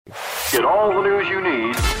Get all the news you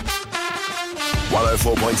need.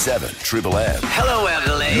 104.7 Triple M. Hello,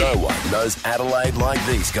 Adelaide. No one knows Adelaide like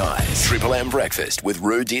these guys. Triple M Breakfast with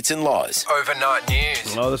Roo, Dits and Loz. Overnight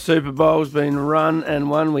news. Well, the Super Bowl's been run and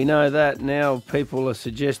won. We know that. Now people are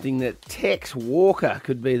suggesting that Tex Walker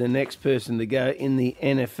could be the next person to go in the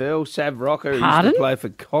NFL. Sav Rocca, who used to play for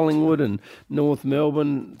Collingwood and North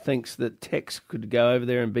Melbourne, thinks that Tex could go over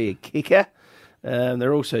there and be a kicker.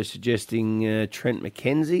 They're also suggesting Trent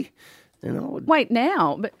McKenzie. And Wait,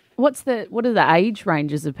 now, but what are the age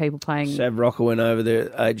ranges of people playing? Sav Rocca went over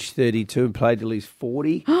there at age 32 and played till he's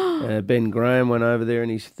 40. Ben Graham went over there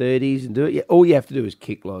in his 30s and do it. Yeah, all you have to do is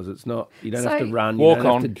kick, Loz. It's not, you don't have to run, you don't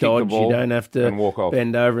have to dodge, you don't have to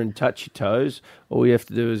bend over and touch your toes. All you have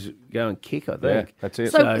to do is go and kick, I think. Yeah, that's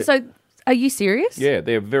it. So are you serious? Yeah,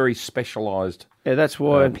 they're very specialised that's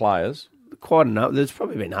why players. Quite enough. There's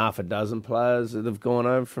probably been half a dozen players that have gone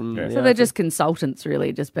over from. Yeah. So they're just consultants,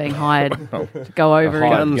 really, just being hired to go over.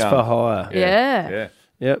 Guns for hire. Yeah.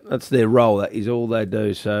 Yep, that's their role. That is all they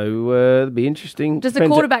do. So it'll be interesting. Does the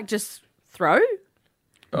quarterback just throw?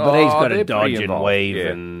 But he's got to dodge and weave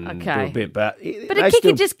and do a bit. But a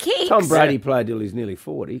kicker just kicks. Tom Brady played till he's nearly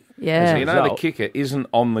 40. Yeah. So you know the kicker isn't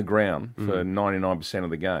on the ground for 99% of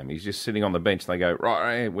the game. He's just sitting on the bench. And they go,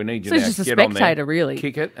 right, we need you so now. He's just get a on spectator, there, really.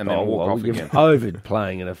 kick it, and then walk off again.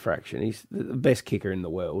 Overplaying in a fraction. He's the best kicker in the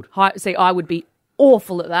world. See, I would be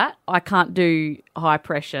awful at that. I can't do high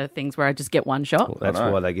pressure things where I just get one shot. Well, that's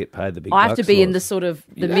why they get paid the big I have bucks, to be in the sort of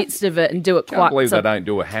the midst of it and do it I can't believe they don't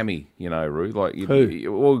do a hammy, Roo. Like,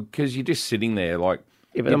 because you're just sitting there like.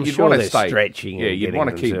 Yeah, but I'm sure they're stretching. Yeah, you'd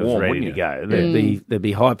want to keep warm, ready wouldn't to you? go. There'd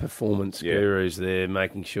be high performance gurus there,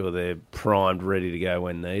 making sure they're primed, ready to go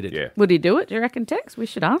when needed. Yeah. Would he do it? Do you reckon, Tex? We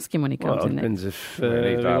should ask him when he comes in there. Depends if he We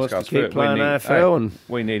need to wants ask to us keep playing AFL.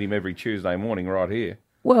 We need him every Tuesday morning right here.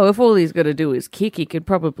 Well, if all he's got to do is kick, he could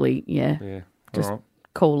probably, just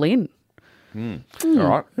call in. All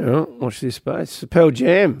right. Yeah, watch this space. Pearl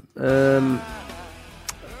Jam.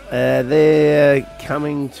 They're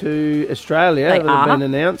coming to Australia. They've been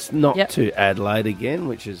announced, not to Adelaide again,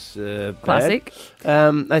 which is classic.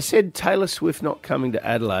 Bad. They said Taylor Swift not coming to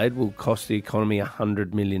Adelaide will cost the economy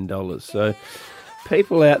 $100 million. So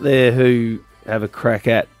people out there who have a crack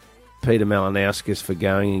at Peter Malinowskis for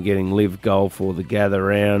going and getting live golf or the gather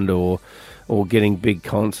round or getting big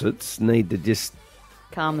concerts need to just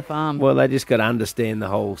calm the farm. Well, they just got to understand the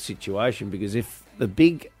whole situation, because if the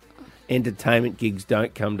big entertainment gigs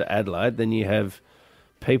don't come to Adelaide, then you have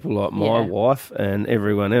people like my wife and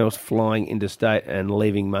everyone else flying interstate and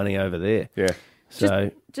leaving money over there. Yeah. So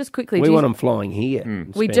just quickly, we want them flying here.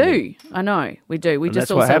 We do. I know. We do. We just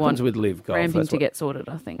that's also what happens want with live golf. ramping to get sorted,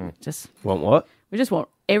 I think. Just want what? We just want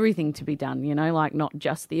everything to be done, like not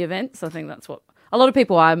just the events. I think that's what a lot of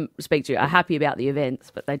people I speak to are happy about the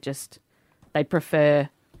events, but they prefer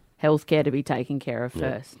healthcare to be taken care of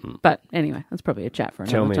first. But anyway, that's probably a chat for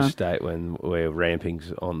another time. Tell me a state where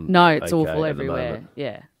ramping's on. No, it's awful everywhere.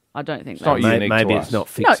 Yeah, I don't think it's not unique. Maybe it's not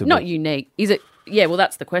fixable. Not unique. Is it? Yeah, well,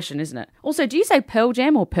 that's the question, isn't it? Also, do you say Pearl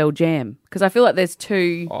Jam or Pearl Jam? Because I feel like there's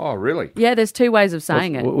two. Oh, really? Yeah, there's two ways of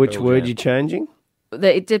saying it. Which word you changing?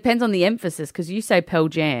 It depends on the emphasis, because you say Pearl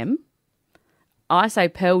Jam, I say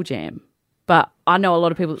Pearl Jam, but I know a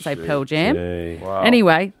lot of people that say Pearl Jam. Wow.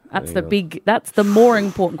 Anyway, that's the more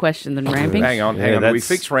important question than ramping. Hang on. Do we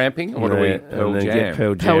fix ramping or do we Pearl Jam?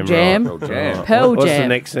 Pearl Jam. Pearl Jam. Pearl What's Jam. the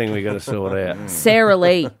next thing we got to sort out? Sarah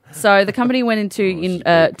Lee. So the company went into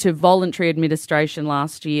to voluntary administration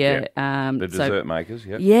last year. The dessert makers,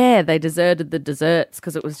 Yeah, they deserted the desserts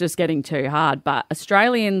because it was just getting too hard. But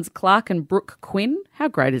Australians Clark and Brooke Quinn, how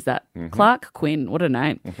great is that? Mm-hmm. Clark Quinn, what a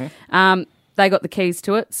name. Mm-hmm. They got the keys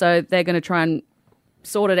to it, so they're going to try and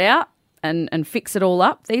sort it out and fix it all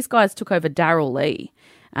up. These guys took over Daryl Lee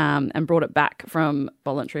and brought it back from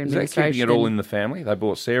voluntary administration. Is that keeping it all in the family? They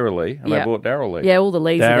bought Sarah Lee and they bought Daryl Lee. Yeah, all the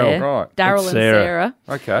Lees are there. Right. Daryl and Sarah.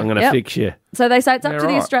 Okay. I'm going to fix you. So they say it's up to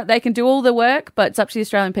the Australian. They can do all the work, but it's up to the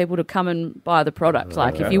Australian people to come and buy the product.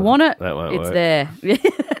 If you want it, it's there.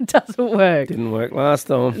 It doesn't work. Didn't work last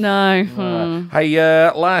time. No.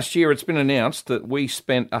 Hey, last year it's been announced that we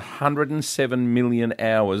spent 107 million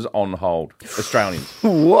hours on hold. Australians.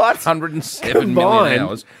 What? 107 million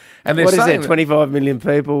hours. And what is that, 25 million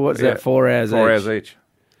people? What's that, 4 hours each? 4 hours each.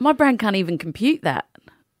 My brain can't even compute that.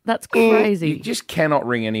 That's crazy. You just cannot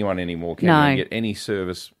ring anyone anymore, can you? Get any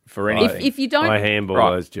service for anything. If you don't... I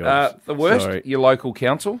handball those jobs. The worst, your local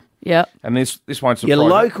council. Yep. And this won't surprise you. Your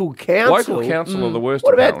local council? Local council are the worst.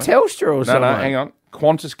 What about Telstra or something? No, hang on.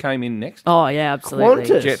 Qantas came in next. Oh, yeah, absolutely.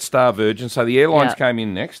 Qantas? Jetstar, Virgin. So the airlines came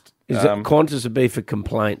in next. Qantas would be for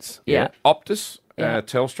complaints. Yeah. Optus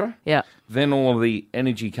Telstra. Yeah. Then all of the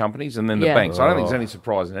energy companies, and then the Yeah. banks. I don't think there's any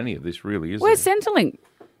surprise in any of this, really, is Where's there? Centrelink?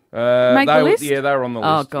 Make the list? Yeah, they were on the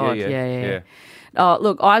Oh, list. God, yeah. Oh,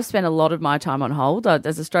 look, I've spent a lot of my time on hold.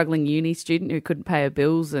 As a struggling uni student who couldn't pay her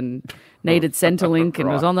bills and needed Centrelink and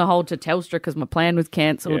was on the hold to Telstra because my plan was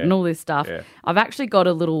cancelled and all this stuff. Yeah. I've actually got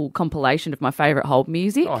a little compilation of my favourite hold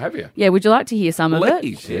music. Oh, have you? Yeah, would you like to hear some of it?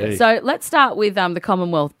 Yeah. So let's start with the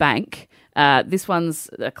Commonwealth Bank. This one's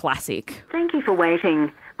a classic. Thank you for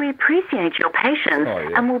waiting. We appreciate your patience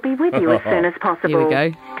and will be with you as soon as possible. Here we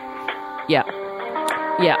go. Yeah.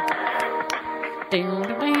 Yeah.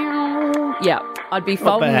 I'd be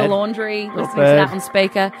folding the laundry, listening to that on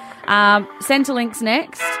speaker. Centrelink's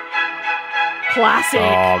next. Classic.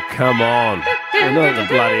 Oh, come on. We're not the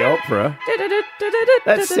bloody opera.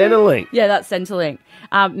 That's Centrelink. Yeah, that's Centrelink.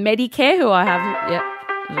 Medicare, who I haven't yet.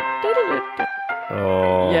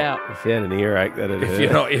 Oh, yeah. If you had an earache, that'd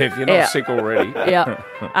hurt. If you're not sick already. Yeah.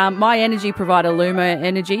 My energy provider, Luma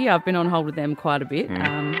Energy, I've been on hold with them quite a bit.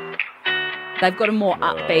 They've got a more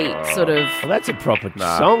upbeat sort of... Well, that's a proper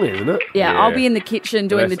song, isn't it? Yeah, I'll be in the kitchen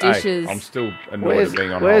doing the dishes. I'm still annoyed at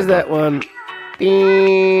being on Where's hold. that one?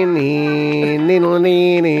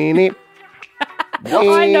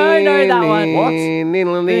 I know that one. What?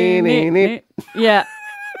 Yeah.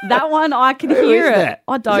 That one, I can Who hear is it. that?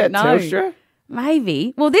 I Is don't that know. Telstra?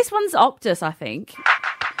 Maybe. Well, this one's Optus, I think.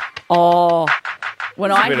 Oh,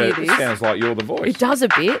 when I hear It this, sounds like you're the voice. it does a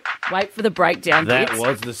bit. Wait for the breakdown That bits.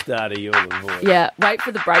 was the start of your voice. Yeah, wait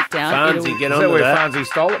for the breakdown. Farnsey, get Is on that to where that. Farnsey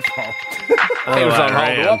stole it from? He was on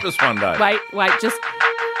hold to Optus one day. Wait, just...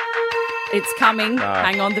 It's coming.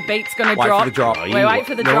 Hang on, the beat's going to Wait drop. for the drop. Wait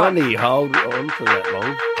for the No drop. wonder you hold on for that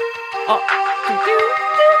long.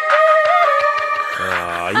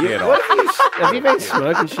 Have you been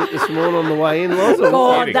smoking shit this morning on the way in, Loz?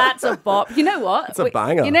 God, that's a bop. You know what? It's a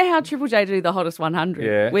banger. You know how Triple J do the hottest 100?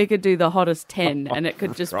 Yeah. We could do the hottest 10 and it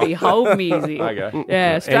could just be hold music. Okay.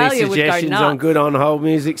 Yeah, Australia Any would go suggestions nuts. on good on hold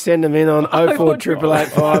music? Send them in on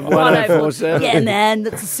 048885 1047. Yeah, man,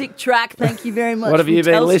 that's a sick track. Thank you very much. What have you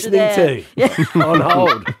from been Telstra listening there. to on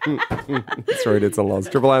hold? It's Rude, it's a Loz.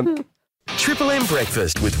 Triple M. Triple M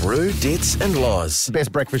Breakfast with Roo, Dits and Loz.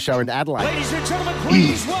 Best breakfast show in Adelaide. Ladies and gentlemen,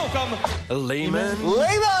 please welcome Lehman.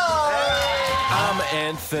 I'm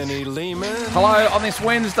Anthony Lehman. Hello on this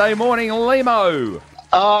Wednesday morning, Lemo.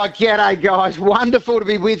 Oh, g'day, guys. Wonderful to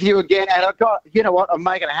be with you again. And I've got, you know what, I'm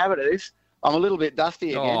making a habit of this. I'm a little bit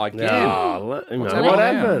dusty again. Oh, again. Oh, What's what going on?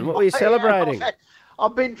 happened? What were you celebrating?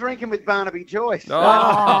 I've been drinking with Barnaby Joyce. Oh,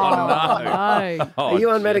 no. No. Are you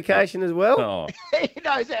on medication as well? Oh. He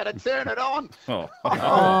knows how to turn it on. Oh.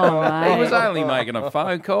 Oh, He mate. was only making a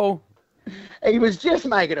phone call. He was just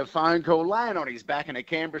making a phone call, laying on his back in a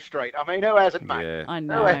Canberra street. I mean, who hasn't, mate? Yeah. I Who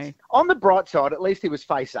know. hasn't? On the bright side, at least he was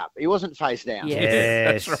face up. He wasn't face down. Yeah.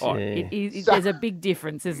 Yes, that's right. There's a big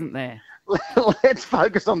difference, isn't there? Let's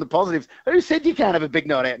focus on the positives. Who said you can't have a big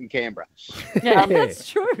night out in Canberra? Yeah, that's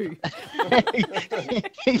true.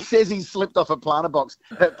 He says he slipped off a planter box.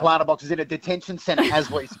 That planter box is in a detention centre as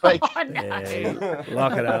we speak. I know. Yeah,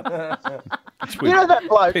 lock it up. You know that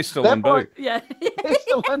bloke? Pistol that and boot. bloke, Yeah.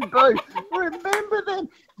 Pistol and Boo. Remember them?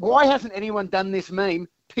 Why hasn't anyone done this meme?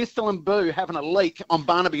 Pistol and Boo having a leak on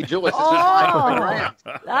Barnaby Joyce. Oh,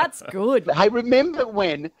 that's good. Hey, remember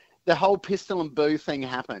when the whole Pistol and Boo thing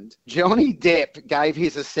happened? Johnny Depp gave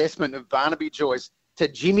his assessment of Barnaby Joyce to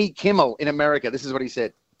Jimmy Kimmel in America. This is what he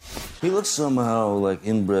said. He looks somehow like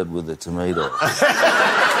inbred with the tomato.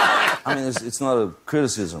 I mean, it's not a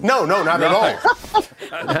criticism. No, not at all.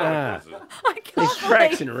 I can't His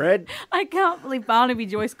tracks believe, in red. I can't believe Barnaby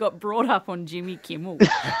Joyce got brought up on Jimmy Kimmel.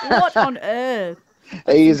 What on earth?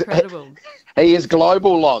 He is Incredible. He is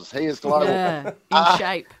global, Loz. He is global. Yeah, in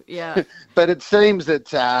shape. Yeah. But it seems that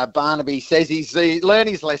Barnaby says he's learned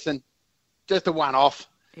his lesson. Just a one-off.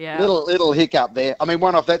 Yeah. Little hiccup there. I mean,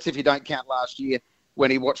 one-off, that's if you don't count last year when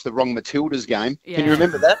he watched the wrong Matildas game. Yeah. Can you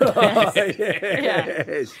remember that?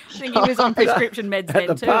 Yes. I think he was on prescription meds then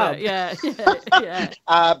the too. pub. Yeah.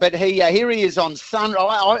 But here he is on Sun.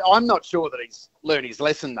 I'm not sure that he's learned his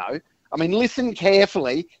lesson, though. I mean, listen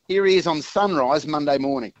carefully. Here he is on Sunrise Monday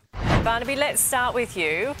morning. Barnaby, let's start with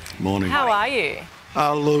you. Morning. How are you?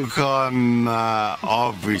 Look, I'm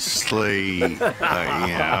obviously,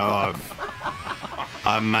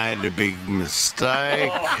 I made a big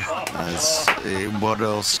mistake. What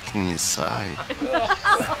else can you say?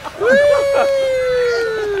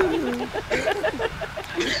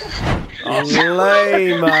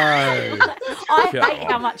 Lame-o. I hate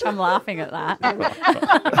how much I'm laughing at that.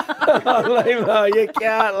 Limo, you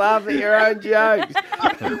can't laugh at your own jokes.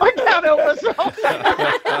 I can't help myself.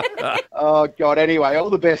 Oh, God. Anyway, all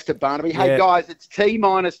the best to Barnaby. Hey, guys, it's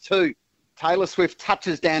T-2. Taylor Swift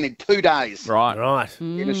touches down in 2 days. Right.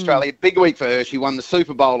 In Australia. Big week for her. She won the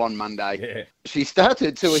Super Bowl on Monday. Yeah. She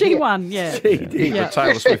started to... She won, yeah. She did. The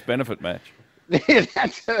Taylor Swift benefit match. Yeah,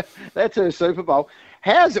 that's her Super Bowl.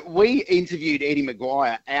 We interviewed Eddie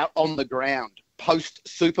Maguire out on the ground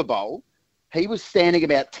post-Super Bowl. He was standing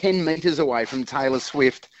about 10 metres away from Taylor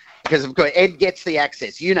Swift because, of course, Ed gets the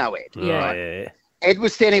access. You know Ed. Yeah. Ed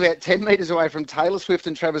was standing about 10 metres away from Taylor Swift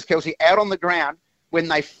and Travis Kelce out on the ground when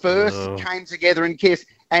they first came together and kissed.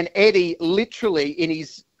 And Eddie literally, in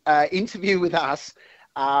his interview with us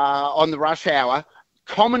on the Rush Hour,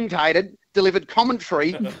 delivered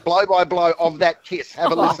commentary blow by blow of that kiss.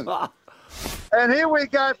 Have a listen. And here we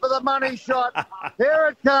go for the money shot. Here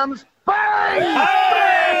it comes. Bang!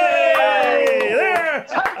 Hey!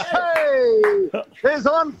 Is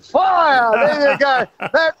on fire. There you go.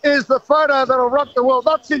 That is the photo that'll rock the world.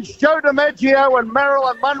 Not since Joe DiMaggio and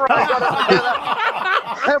Marilyn Monroe got it together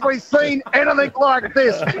have we seen anything like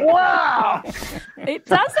this. Wow! It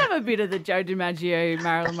does have a bit of the Joe DiMaggio,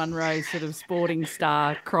 Marilyn Monroe sort of sporting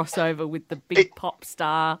star crossover with the big pop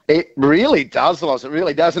star. It really does, Loz. It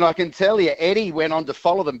really does. And I can tell you, Eddie went on to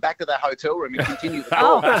follow them back to their hotel room and continue the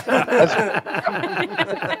talk.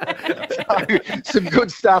 So, some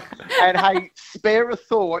good stuff. And, hey, spare a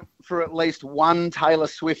thought for at least one Taylor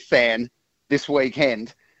Swift fan this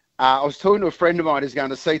weekend. I was talking to a friend of mine who's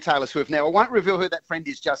going to see Taylor Swift. Now, I won't reveal who that friend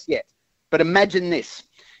is just yet, but imagine this.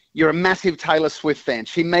 You're a massive Taylor Swift fan.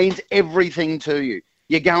 She means everything to you.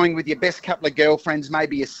 You're going with your best couple of girlfriends,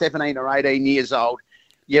 maybe you're 17 or 18 years old.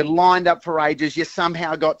 You're lined up for ages. You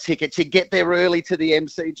somehow got tickets. You get there early to the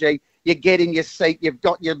MCG. You get in your seat. You've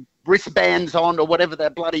got your wristbands on or whatever they're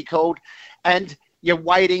bloody called. And you're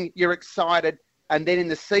waiting. You're excited. And then in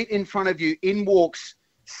the seat in front of you, in walks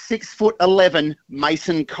 6'11"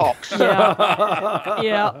 Mason Cox.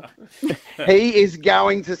 Yeah. He is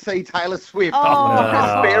going to see Taylor Swift.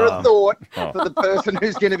 Spare a thought for the person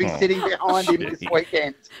who's going to be sitting behind him this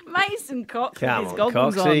weekend. Mason Cox Come with his on,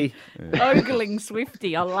 goggles Coxie. on. Ogling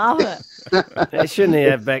Swifty. I love it. Shouldn't he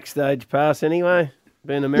have backstage pass anyway?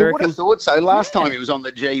 Being American. You would have thought so. Last time he was on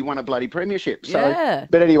the G, he won a bloody premiership. So, yeah.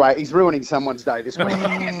 But anyway, he's ruining someone's day this week. All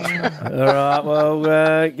right, well,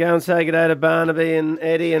 go and say good day to Barnaby and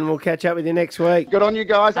Eddie, and we'll catch up with you next week. Good on you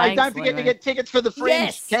guys. Thanks, hey, don't forget to get tickets for the Fringe.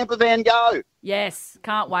 Yes. Camper Van Go. Yes,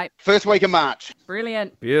 can't wait. First week of March.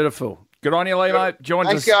 Brilliant. Beautiful. Good on you, Limo. Joins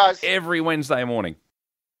Thanks, us guys. every Wednesday morning.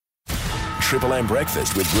 Triple M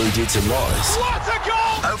Breakfast with Rudits and Loz. What a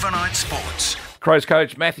goal! Overnight Sports. Crows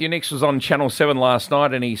coach Matthew Nicks was on Channel 7 last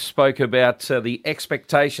night and he spoke about the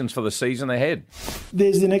expectations for the season ahead.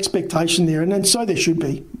 There's an expectation there, and so there should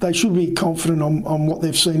be. They should be confident on what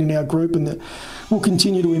they've seen in our group and that we'll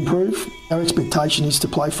continue to improve. Our expectation is to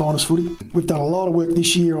play finals footy. We've done a lot of work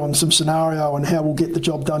this year on some scenario and how we'll get the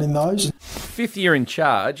job done in those. Fifth year in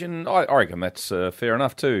charge, and I reckon that's fair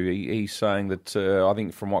enough too. He's saying that I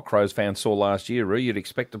think from what Crows fans saw last year, Roo, you'd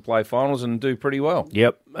expect to play finals and do pretty well.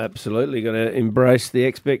 Yep, absolutely. Got to embrace the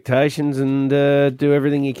expectations and do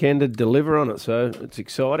everything you can to deliver on it. So it's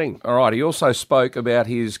exciting. All right, he also spoke about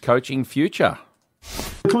his coaching future.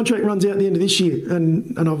 The contract runs out at the end of this year,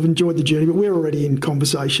 and I've enjoyed the journey, but we're already in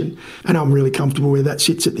conversation, and I'm really comfortable where that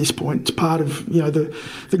sits at this point. It's part of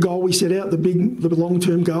the goal we set out, the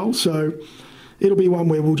long-term goal. So it'll be one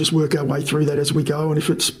where we'll just work our way through that as we go, and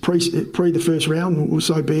if it's pre the first round, we'll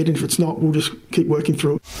so be it, and if it's not, we'll just keep working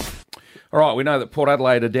through it. All right, we know that Port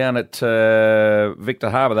Adelaide are down at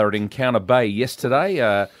Victor Harbour. They were at Encounter Bay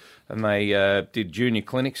yesterday. And they did junior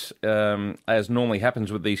clinics, as normally happens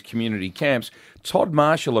with these community camps. Todd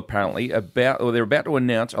Marshall apparently they're about to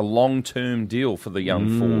announce a long-term deal for the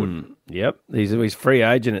young forward. Yep, he's free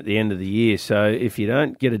agent at the end of the year. So if you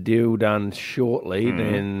don't get a deal done shortly,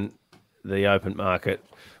 then the open market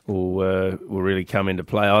will really come into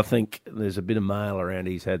play. I think there's a bit of mail around.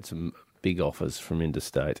 He's had some big offers from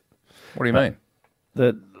interstate. What do you mean?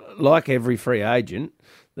 That, like every free agent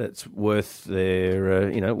that's worth their,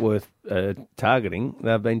 targeting,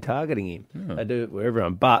 they've been targeting him. They do it with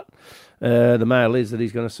everyone. But the mail is that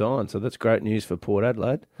he's going to sign, so that's great news for Port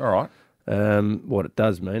Adelaide. All right. What it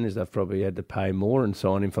does mean is they've probably had to pay more and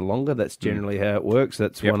sign him for longer. That's generally how it works.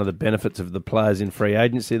 That's one of the benefits of the players in free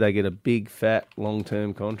agency. They get a big, fat,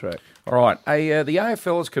 long-term contract. All right. The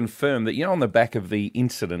AFL has confirmed that, on the back of the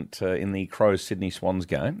incident in the Crows-Sydney Swans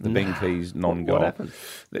game, the Ben Keys non-goal. What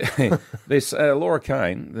happened? This Laura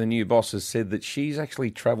Kane, the new boss, has said that she's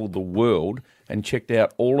actually travelled the world and checked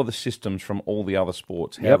out all of the systems from all the other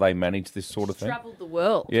sports, how Yep. they manage this sort of thing. Travelled the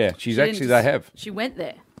world. Yeah, She didn't they have. She went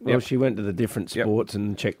there. Well, she went to the different sports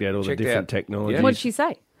and checked out all Checked the different out. technologies. Yeah. What did she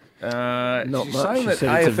say? Not she's much. saying She that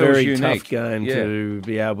said it's a AFL's very unique. tough game Yeah. to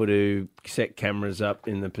be able to set cameras up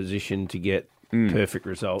in the position to get perfect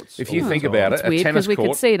results. If you all think the time. about It's it, a weird tennis because we court.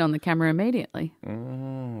 could see it on the camera immediately. Oh,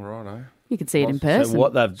 righto. You could see it in person. So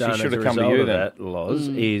what they've She done as should a have come to result you of then. that, Loz,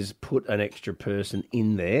 is put an extra person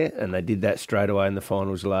in there, and they did that straight away in the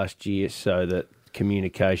finals last year so that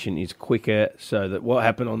communication is quicker, so that what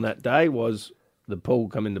happened on that day was the pool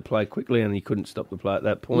come into play quickly and he couldn't stop the play at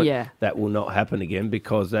that point. Yeah. That will not happen again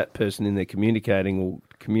because that person in there communicating will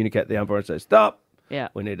communicate the umpire and say, stop, Yeah.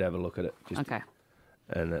 we need to have a look at it. Okay.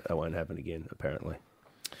 And that won't happen again, apparently.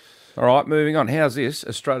 All right, moving on. How's this?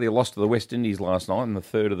 Australia lost to the West Indies last night in the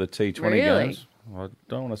third of the T20 Really? games. I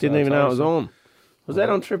don't want to say Didn't even know it was on. on. Was that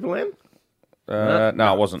on Triple M?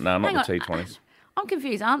 No, it wasn't. No, Hang not the on. T20s. I'm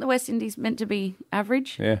confused. Aren't the West Indies meant to be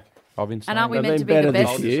average? Yeah, I've been saying And aren't we that. meant to They've be the been better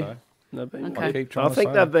best? this year. They've been, Okay. I keep trying I to think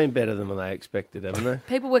say they've that. been better than they expected, haven't they?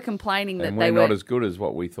 People were complaining that And they we're were. not as good as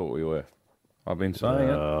what we thought we were. I've been saying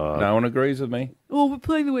it. No one agrees with me. Oh, we're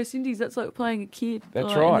playing the West Indies. That's like playing a kid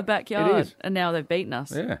That's in right. the backyard. It is. And now they've beaten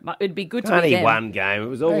us. Yeah. But it'd be good to Only be them. one game. It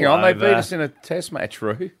was all Hang on, they over. beat us in a test match,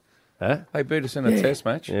 Roo. Huh? They beat us in a test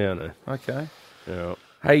match. Yeah, I know. Okay. Yeah.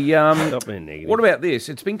 Hey, Stop being negative. what about this?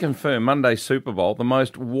 It's been confirmed Monday's Super Bowl, the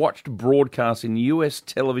most watched broadcast in US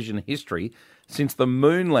television history since the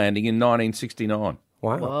moon landing in 1969.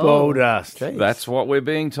 Wow. Bold dust. That's what we're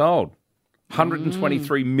being told.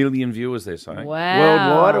 123 million viewers, they're saying. Wow.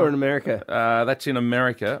 Worldwide or in America? That's in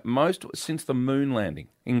America. Most since the moon landing.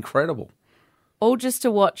 Incredible. All just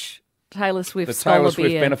to watch Taylor The Swift's Taylor Solar Swift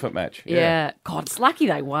Beer. benefit match. Yeah. God, it's lucky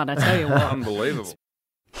they won, I tell you what. Unbelievable.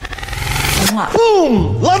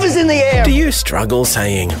 Boom! Love is in the air. Do you struggle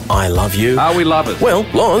saying, I love you? Are we lovers? Well,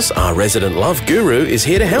 Loz, our resident love guru, is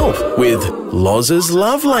here to help with Loz's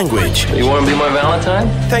love language. You want to be my Valentine?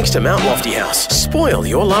 Thanks to Mount Lofty House. Spoil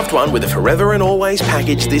your loved one with a forever and always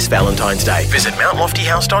package this Valentine's Day. Visit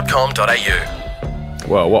mountloftyhouse.com.au.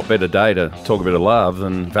 Well, what better day to talk a bit of love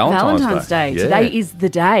than Valentine's Day. Yeah. Today is the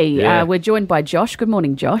day. Yeah. We're joined by Josh. Good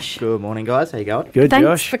morning, Josh. Good morning, guys. How you going? Good, Thanks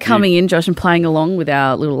Josh. for coming in, Josh, and playing along with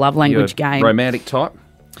our little love language You're a game. romantic type?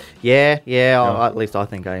 Yeah. At least I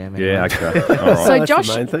think I am. Anyway. Yeah, okay. All right. So That's Josh,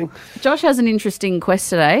 the main thing. Josh has an interesting quest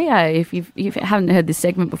today. If you haven't heard this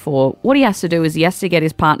segment before, what he has to do is he has to get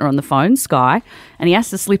his partner on the phone, Sky, and he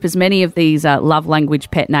has to slip as many of these love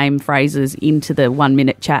language pet name phrases into the 1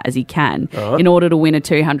 minute chat as he can in order to win a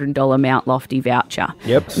 $200 Mount Lofty voucher.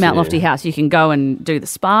 Yep. Mount Lofty House. You can go and do the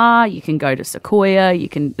spa. You can go to Sequoia.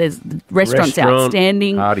 There's restaurants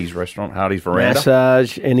outstanding. Hardy's restaurant, Hardy's Veranda.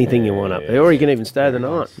 Massage, anything you want up there. Or you can even stay the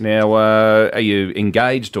night. Now, are you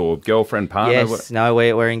engaged or girlfriend, partner? Yes. No,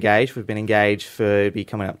 we're engaged. We've been engaged for it'll be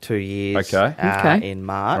coming up 2 years. Okay. In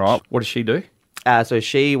March. All right. What does she do? So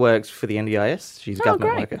she works for the NDIS. She's a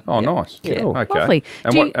government great. worker. Oh, Yeah. nice. Yeah. Cool. Okay. Lovely.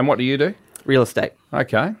 And what do you do? Real estate.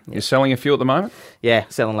 Okay. You're selling a few at the moment? Yeah,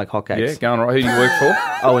 selling like hotcakes. Yeah, going right. Who do you work for?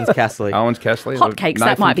 Owens Castley. Owens Castley. Hotcakes, that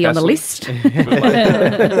Nathan might be on the Castley.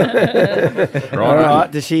 list. All right.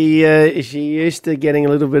 Does she is she used to getting a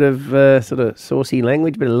little bit of sort of saucy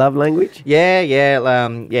language, bit of love language? Yeah.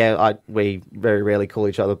 We very rarely call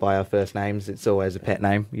each other by our first names. It's always a pet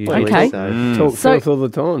name usually. Okay. So, Talk So- filth all the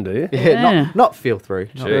time, do you? yeah, not feel through.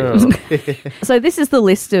 Jeez. So this is the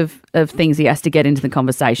list of things he has to get into the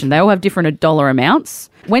conversation. They all have different dollar amounts.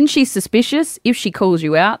 When she's suspicious, if she calls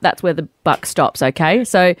you out, that's where the buck stops, okay?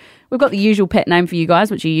 So we've got the usual pet name for you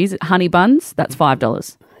guys, which you use, Honey Buns, that's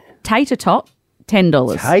 $5. Tater Tot,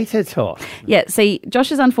 $10. Tater tot. Yeah, see,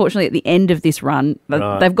 Josh is unfortunately at the end of this run.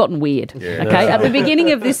 They've gotten weird. Yeah. Okay, at the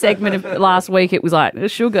beginning of this segment of last week, it was like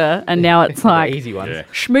sugar, and now it's like Easy ones. Yeah.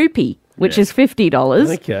 schmoopy, which is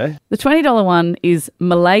 $50. Okay. The $20 one is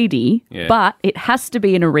Milady, Yeah. but it has to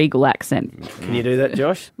be in a regal accent. Can you do that,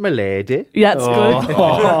 Josh? Milady. That's good. I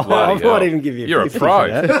Bloody might hell. even give you. You're a 50 pro.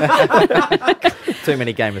 for that. Too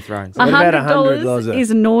many Game of Thrones. What about 100, $100 Loza?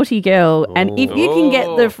 is naughty girl, and if you can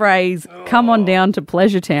get the phrase "come on down to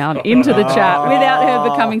Pleasure Town" into the chat without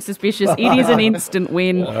her becoming suspicious, it is an instant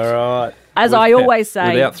win. All right. As I always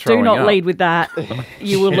say, without do throwing not up. lead with that.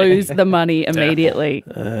 You will lose the money immediately.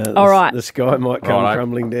 All right. The sky might come Righto.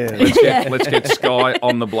 crumbling down. Let's get Sky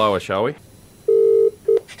on the blower, shall we?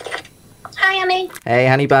 Hi, Annie. Hey,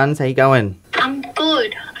 Honey Buns, how you going? I'm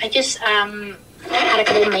good. I just had a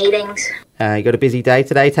couple of meetings. You got a busy day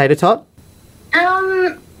today, Tater Tot?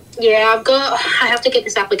 Yeah, I have to get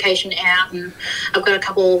this application out, and I've got a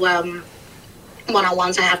couple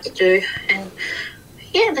one-on-ones I have to do, and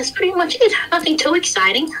yeah, that's pretty much it. Nothing too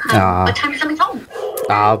exciting. What time are you coming home?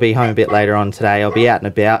 I'll be home a bit later on today. I'll be out and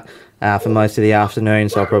about for most of the afternoon,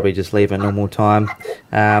 so I'll probably just leave at normal time.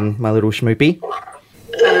 My little schmoopy.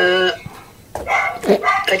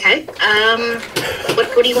 Okay.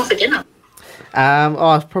 What do you want for dinner?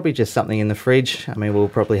 Probably just something in the fridge. I mean, we'll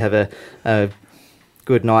probably have a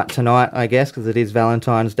good night tonight, I guess, because it is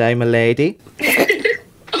Valentine's Day, my lady.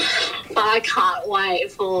 I can't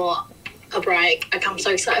wait for a break. I'm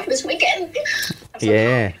so excited for this weekend.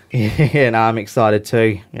 Yeah, no, I'm excited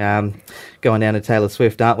too. Going down to Taylor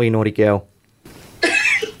Swift, aren't we, naughty girl?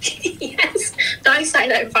 Yes. Don't say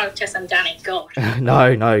that in front of Jess and Danny. God.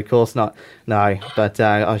 No, of course not. No, but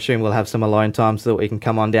I assume we'll have some alone time so that we can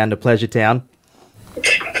come on down to Pleasure Town.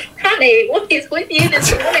 Honey, what is with you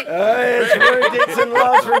this morning? It's Roo Dixon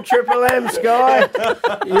Loz from Triple M, Sky.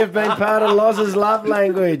 You've been part of Loz's love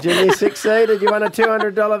language and you succeeded. You won a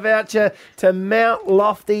 $200 voucher to Mount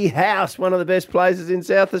Lofty House, one of the best places in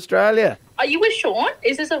South Australia. Are you with Sean?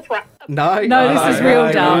 Is this a No, this is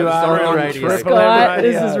real, Dale. Sorry, on radio. Sky,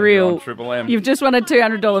 this is real. Triple M. You've just won a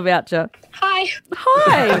 $200 voucher. Hi.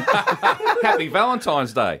 Hi. Happy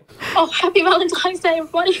Valentine's Day. Oh, happy Valentine's Day,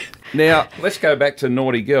 everybody. Now, let's go back to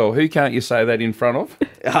Naughty Girl. Who can't you say that in front of?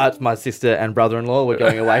 It's my sister and brother-in-law. We're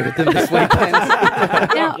going away with them this weekend.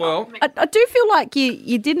 Now, Well, I do feel like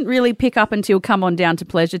you didn't really pick up until come on down to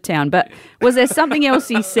Pleasure Town, but was there something else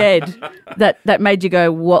he said that made you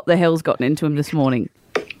go, what the hell's gotten into him this morning?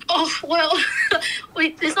 Oh, well,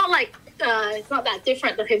 it's not like, it's not that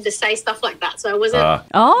different for him to say stuff like that, so was it?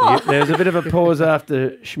 Oh. Yeah, there was a bit of a pause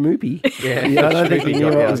after Schmoopy. Yeah, I don't think he knew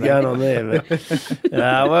what was going on there. But,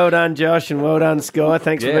 well done, Josh, and well done, Sky.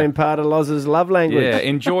 Thanks for being part of Loz's love language. yeah,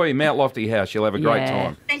 enjoy Mount Lofty House. You'll have a great Yeah.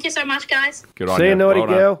 time. Thank you so much, guys. Good on See you, naughty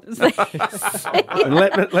Well done. girl. And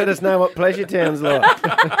let us know what Pleasure Town's like.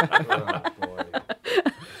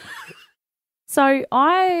 So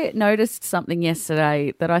I noticed something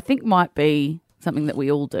yesterday that I think might be something that we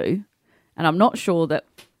all do, and I'm not sure that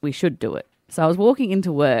we should do it. So I was walking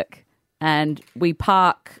into work, and we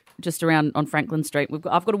park just around on Franklin Street.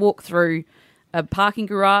 I've got to walk through a parking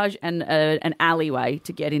garage and an alleyway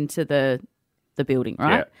to get into the building,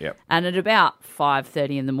 right? Yeah. And at about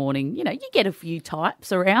 5:30 in the morning, you get a few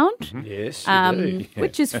types around. Yes, you do.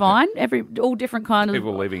 Which is fine. All different kind of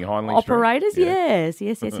People leaving Hindley operators. Street.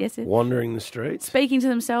 Yes. Wandering the streets. Speaking to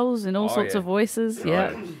themselves in all sorts yeah. of voices.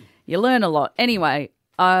 Yeah. You learn a lot. Anyway,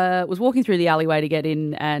 I was walking through the alleyway to get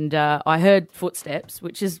in and I heard footsteps,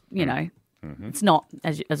 which is, it's not,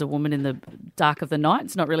 as a woman in the dark of the night,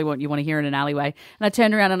 it's not really what you want to hear in an alleyway. And I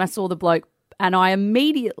turned around and I saw the bloke and I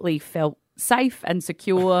immediately felt safe and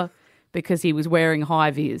secure because he was wearing high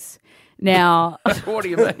vis. Now, What do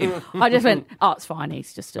you mean? I just went, oh, it's fine.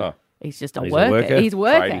 He's just a He's worker. a worker. He's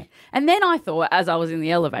working. Tradie. And then I thought, as I was in the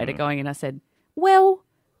elevator going in, I said, well,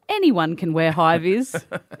 anyone can wear high vis,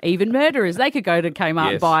 even murderers. They could go to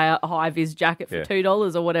Kmart and buy a high vis jacket for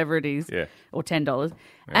 $2 or whatever it is, or $10.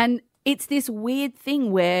 And it's this weird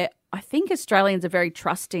thing where I think Australians are very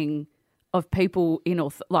trusting of people in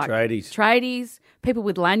tradies, people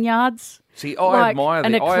with lanyards. See, I admire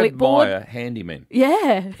and a clipboard. handymen.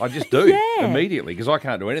 Yeah. I just do immediately because I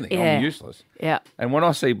can't do anything. Yeah. I'm useless. Yeah. And when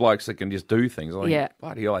I see blokes that can just do things, I think,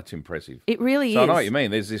 bloody hell, that's impressive. It really So is. I know what you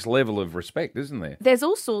mean. There's this level of respect, isn't there? There's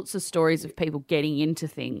all sorts of stories of people getting into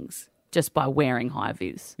things just by wearing high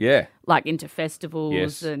vis. Yeah. Like into festivals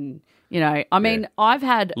Yes. and, I mean, I've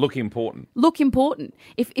had... Look important.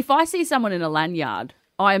 If I see someone in a lanyard,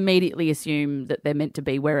 I immediately assume that they're meant to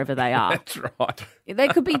be wherever they are. That's right. They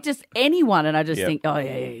could be just anyone, and I just think, oh,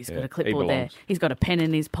 yeah, he's got a He clipboard there. belongs. He's got a pen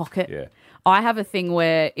in his pocket. Yeah. I have a thing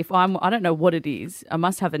where if I don't know what it is, I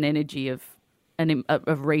must have an energy of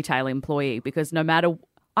a retail employee because no matter,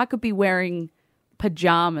 I could be wearing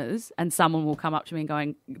pajamas and someone will come up to me and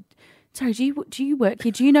going, sorry, do you work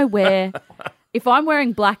here? Do you know where... If I'm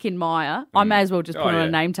wearing black in Maya, I may as well just put on a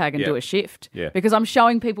name tag and do a shift because I'm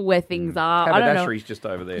showing people where things are. I don't know. Haberdashery's just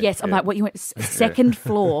over there. Yes, I'm like, what, you went second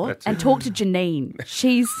floor and talk to Janine.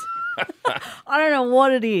 She's, I don't know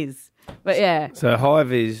what it is, but yeah. So high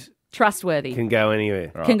vis trustworthy. Can go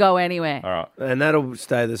anywhere. Can go anywhere. All right. And that'll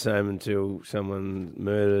stay the same until someone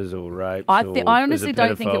murders or rapes. I honestly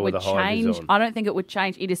don't think it would change. I don't think it would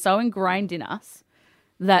change. It is so ingrained in us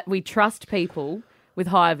that we trust people with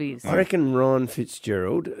high vis. I reckon Ryan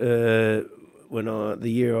Fitzgerald, we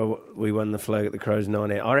won the flag at the Crows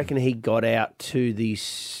 9 out, I reckon he got out to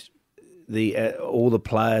all the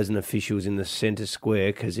players and officials in the centre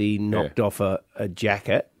square because he knocked off a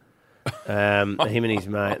jacket. Him and his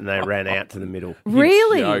mate, and they ran out to the middle.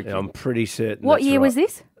 Really? I'm pretty certain. What year was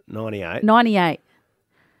this? 98. 98.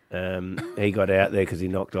 He got out there because he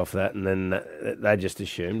knocked off that, and then they just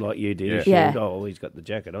assumed, like you did, oh, he's got the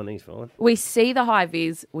jacket on, he's fine. We see the high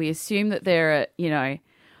vis. We assume that they're,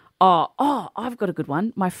 I've got a good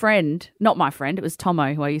one. My friend, not my friend, it was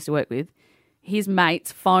Tomo, who I used to work with. His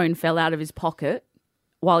mate's phone fell out of his pocket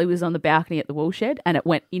while he was on the balcony at the woolshed, and it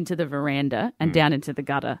went into the veranda and down into the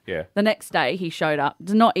gutter. Yeah. The next day, he showed up,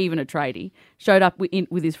 not even a tradie, showed up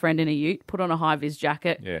with his friend in a ute, put on a high-vis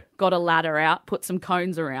jacket, got a ladder out, put some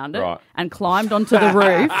cones around it, and climbed onto the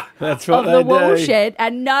roof of the woolshed,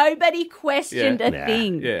 and nobody questioned a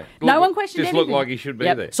thing. Yeah. No one questioned anything. Just looked like he should be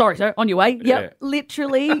there. Sorry, sir, on your way. Yep,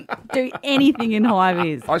 literally do anything in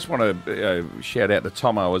high-vis. I just want to shout out to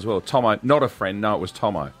Tomo as well. Tomo, not a friend. No, it was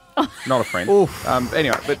Tomo. Not a friend.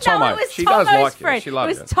 Anyway, but Tomo, she does like friend. it. She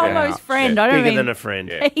loves it. It was Tomo's friend. I don't Bigger mean than a friend.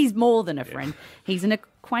 Yeah. He's more than a friend. He's an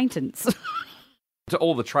acquaintance. To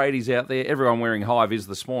all the tradies out there, everyone wearing high-vis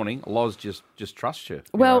this morning, Loz just trusts you.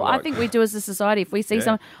 Well, I think we do as a society. If we see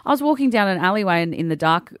someone... I was walking down an alleyway in the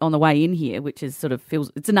dark on the way in here, which is sort of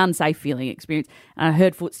feels... It's an unsafe feeling experience. And I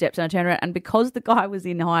heard footsteps and I turned around. And because the guy was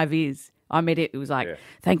in high-vis... I met it. It was like,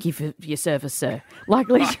 thank you for your service, sir. Like,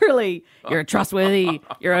 literally, you're a trustworthy,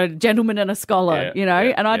 you're a gentleman and a scholar,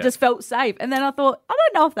 and I just felt safe. And then I thought, I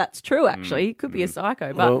don't know if that's true, actually. It could be a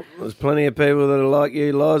psycho. But Well, there's plenty of people that are like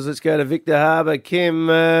you, Loz. Let's go to Victor Harbour. Kim,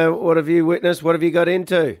 what have you witnessed? What have you got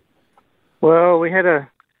into? Well, we had a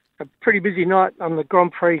pretty busy night on the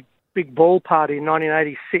Grand Prix Big Ball Party in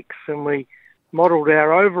 1986, and we modelled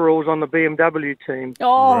our overalls on the BMW team.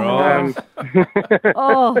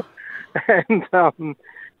 Oh, And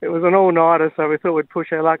it was an all-nighter, so we thought we'd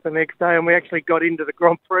push our luck the next day, and we actually got into the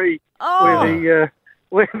Grand Prix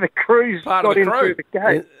where the crews got in through the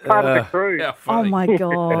gate. Part of the crew. Oh, my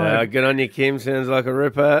God. Good on you, Kim. Sounds like a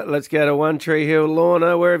ripper. Let's go to One Tree Hill.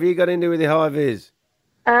 Lorna, where have you got into with your high-vis?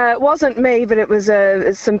 It wasn't me, but it was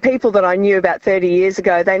some people that I knew about 30 years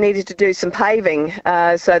ago. They needed to do some paving,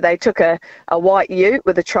 so they took a white ute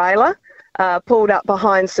with a trailer, pulled up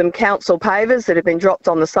behind some council pavers that had been dropped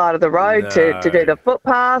on the side of the road to do the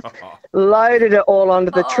footpath, loaded it all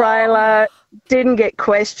onto the trailer, didn't get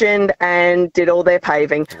questioned, and did all their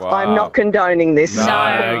paving. Wow. I'm not condoning this.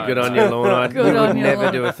 No, good on you, Lorna. Good You would on you, never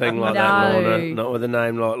Lorna. do a thing like that, Lorna. Not with a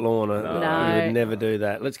name like Lorna. No. You would never do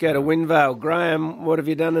that. Let's go to Winvale. Graham, what have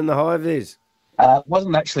you done in the high-vis? It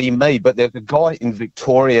wasn't actually me, but there's a guy in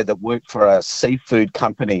Victoria that worked for a seafood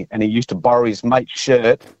company, and he used to borrow his mate's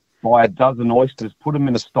shirt, buy a dozen oysters, put them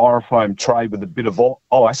in a styrofoam tray with a bit of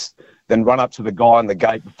ice, then run up to the guy on the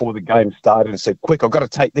gate before the game started and said, "Quick, I've got to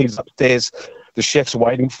take these upstairs. The chef's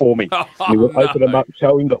waiting for me." And he would open them up,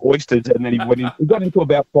 show him the oysters, and then he went in. He got into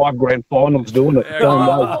about 5 grand finals doing it. Oh,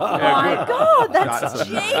 my God, that's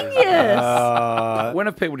genius. When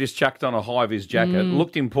have people just chucked on a high-vis jacket,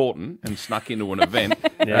 looked important, and snuck into an event?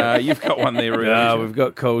 You've got one there, really. We've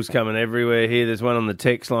got calls coming everywhere here. There's one on the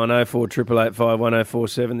text line,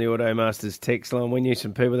 0488851047, the Automasters text line. We knew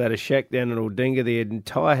some people that had a shack down in Aldinga. The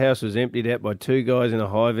entire house was emptied out by 2 guys in a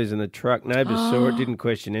high-vis in a truck. Neighbours saw it, didn't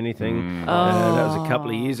question anything. That was a couple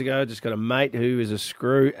of years ago. Just got a mate who is a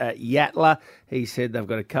screw at Yatla. He said they've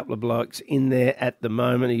got a couple of blokes in there at the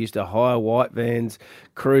moment. He used to hire white vans,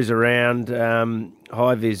 cruise around,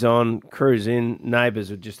 high vis on, cruise in.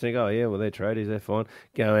 Neighbours would just think, oh, yeah, well, they're tradies, they're fine.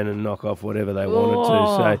 Go in and knock off whatever they wanted to.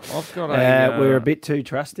 So I've got we're a bit too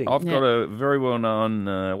trusting. I've got a very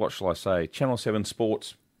well-known, what shall I say, Channel 7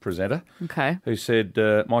 sports presenter who said,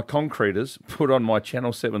 my concreters put on my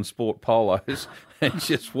Channel 7 sport polos and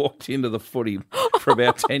just walked into the footy for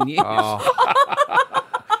about 10 years. Part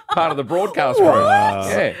of the broadcast crew.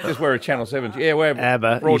 Yeah, just wear a Channel 7. Yeah, we're ABBA,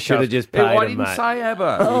 broadcast. you should have just paid I him, didn't mate. say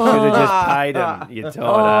ABBA. You should have just paid him, you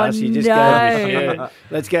tight ass. You just gave him a shirt.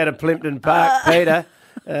 Let's go to Plimpton Park, Peter.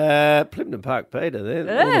 Plimpton Park, Peter,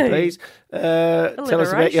 there. All the P's. Tell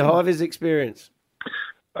us about your high-vis experience.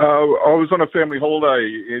 I was on a family holiday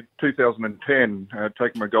in 2010,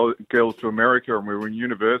 taking my girls to America, and we were in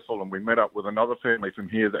Universal, and we met up with another family from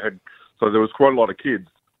here that had, so there was quite a lot of kids.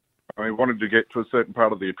 And we wanted to get to a certain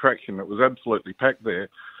part of the attraction. It was absolutely packed there.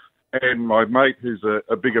 And my mate, who's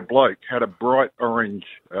a bigger bloke, had a bright orange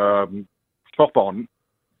top on,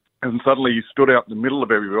 and suddenly he stood out in the middle of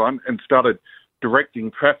everyone and started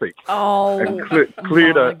directing traffic and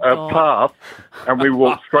cleared a path, and we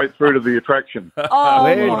walked straight through to the attraction. Where?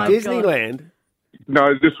 Disneyland?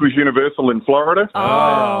 No, this was Universal in Florida.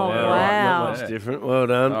 Wow. Not much different. Well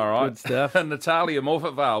done. All right. Good stuff. Natalia,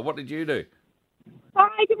 Morfett Vale, what did you do?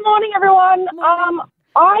 Hi, good morning, everyone.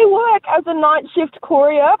 I work as a night shift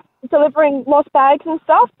courier, delivering lost bags and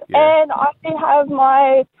stuff, and I have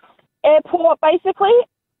my airport, basically.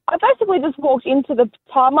 I basically just walked into the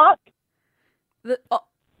tarmac.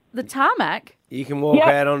 The tarmac? You can walk Yep.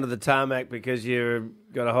 out onto the tarmac because you've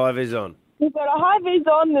got a high vis on. You've got a high vis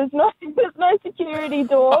on. There's no security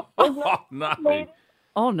door. There's no No.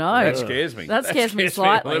 Oh, no. That scares me. That scares me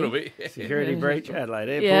slightly. a little bit. Security breach, Adelaide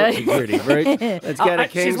Airport. Yeah. Security breach. Let's go to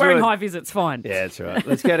Kingswood. She's wearing high vis, it's fine. Yeah, that's right.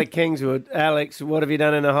 Let's go to Kingswood. Alex, what have you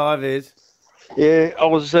done in a high vis? Yeah, I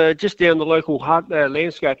was just down the local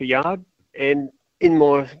landscaper yard and in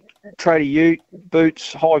my trader ute,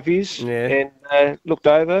 boots, high vis, and looked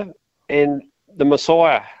over and the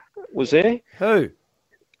Messiah was there. Who?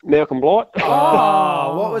 Malcolm Blight.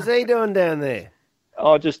 Oh, what was he doing down there?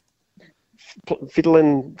 I just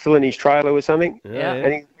filling his trailer with something. Yeah.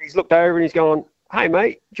 And he's looked over and he's going, "Hey,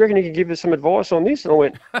 mate, do you reckon you could give us some advice on this?" And I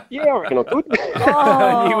went, "Yeah, I reckon I could."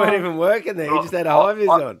 You weren't even working there. You just had a high vis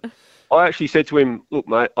on. I actually said to him, "Look,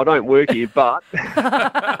 mate, I don't work here, but..."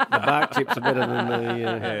 The bark chips are better than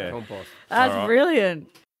the compost. That's brilliant.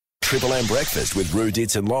 Triple M breakfast with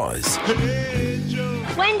Rudits and Lies.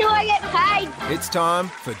 When do I get paid? It's time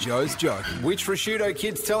for Joe's Joke. Which prosciutto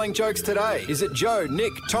kid's telling jokes today? Is it Joe,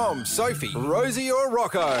 Nick, Tom, Sophie, Rosie or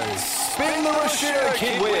Rocco? Spin the prosciutto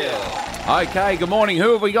kid wheel. Okay, good morning.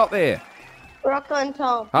 Who have we got there? Rocco and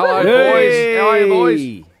Tom. Hello, boys. How are you,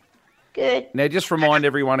 boys? Good. Now, just remind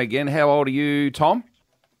everyone again, how old are you, Tom?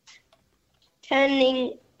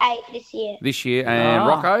 Turning 8 this year. This year. And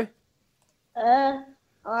Rocco?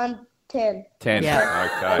 I'm 10. 10.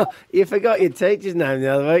 Okay. You forgot your teacher's name the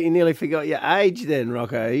other week. You nearly forgot your age then,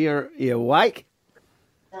 Rocco. You awake?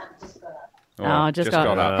 Just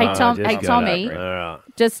got up. Hey, Tom. Hey, Tommy. All right.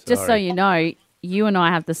 Just so you know, you and I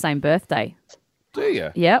have the same birthday. Do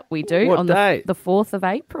you? Yeah, we do. What on date? The 4th of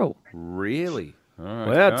April. Really?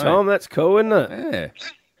 Wow, Tom, that's cool, isn't it?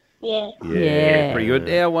 Yeah. Yeah. Yeah. Pretty good.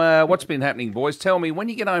 Now, what's been happening, boys? Tell me, when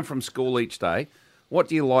you get home from school each day, what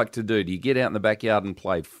do you like to do? Do you get out in the backyard and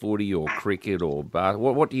play footy or cricket or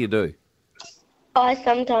what do you do? I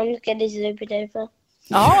sometimes get a Super Duper.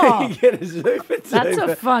 Oh, You get a super duper. That's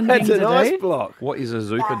a fun That's thing an to ice do. block. What is a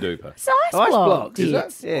super duper? It's ice block. is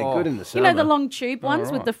Yes. it? Yeah, good in the You summer. know the long tube ones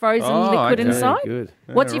right. with the frozen Oh, liquid okay. inside? Good.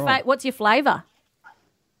 What's Yeah, your right. What's your flavour?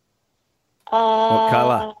 What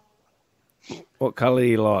colour? What colour do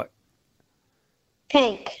you like?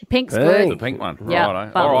 Pink. Pink's The good. pink one. Yeah,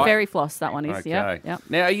 Righto. but All right. fairy floss, that one is. Okay. Yeah.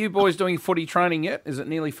 Now, are you boys doing footy training yet? Is it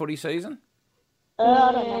nearly footy season?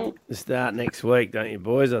 I don't know. Start next week, don't you,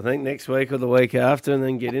 boys? I think next week or the week after, and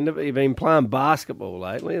then get into it. You've been playing basketball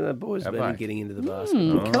lately. The boys have Have been they? getting into the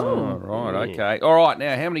basketball. Oh, right, okay. All right,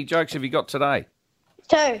 now, how many jokes have you got today?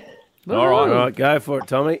 2. All right. All right, go for it,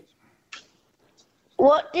 Tommy.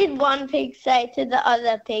 What did one pig say to the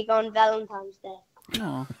other pig on Valentine's Day?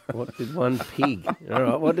 Oh. What did one pig? All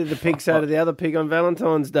right, what did the pig say to the other pig on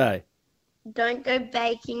Valentine's Day? Don't go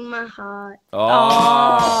baking my heart.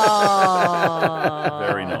 Oh.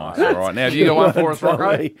 Very nice. All right, now, have you got one for us,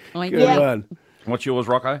 Rocco? Tommy. Good Yeah. one. What's yours,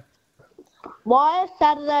 Rocco? Why are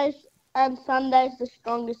Saturdays and Sundays the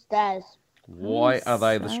strongest days? Why are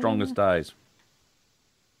they the strongest days?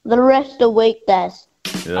 The rest are weekdays.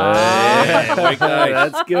 Yeah, weekdays.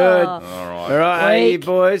 That's good. All right. All right, hey, you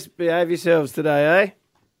boys, behave yourselves today, eh?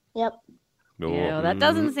 Yep. Yeah, well, that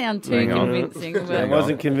doesn't sound too Hang on. convincing. That But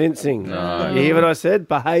wasn't convincing. No. You hear what I said?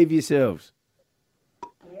 Behave yourselves.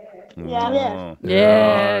 Yeah. yeah, All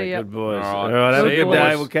right, yeah. good boys. All All right. right, have a See you, good day.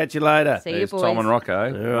 boys. We'll catch you later. See you, There's boys. Tom and Rocco.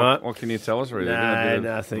 All right. What can you tell us? Really? No,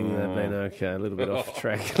 nothing. They've been okay. A little bit off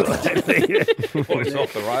track lately. It's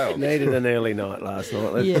off the rails. Needed an early night last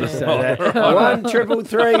night. Let's Yeah. just say that.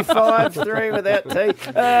 1-333-5-3 without T.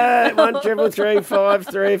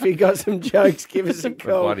 1-333-5-3. If you got some jokes, give us a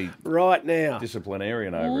call Bloody right now.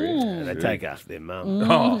 disciplinarian over here. They take after their mum.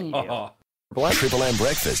 Oh. Triple M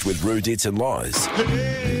breakfast with Rudits and Lies.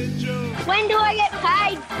 When do I get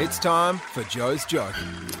paid? It's time for Joe's Joke.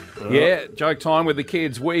 Yeah, joke time with the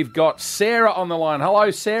kids. We've got Sarah on the line.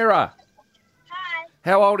 Hello, Sarah. Hi.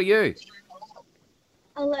 How old are you?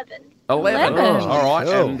 11. 11. 11. All right.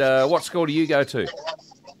 Cool. And what school do you go to?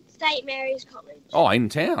 St. Mary's College. Oh, in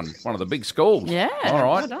town. One of the big schools. Yeah, All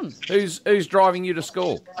right. well done. Who's driving you to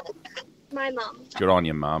school? My mum. Good on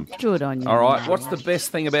you, Mum. Good on you. All right. What's the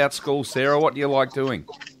best thing about school, Sarah? What do you like doing?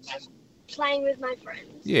 Playing with my friends.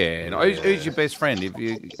 Yeah. No, who's your best friend? Have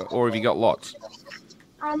you got lots?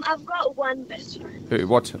 I've got one best friend, Who?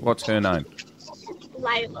 What's her name?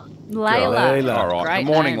 Layla. Layla. All right. Great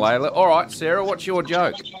Good morning, name. Layla. All right, Sarah. What's your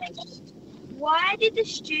joke? Why did the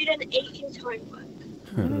student eat his homework?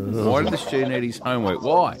 Why did the student eat his homework?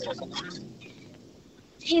 Why?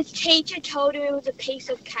 His teacher told him it was a piece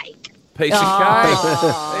of cake. Piece of cake.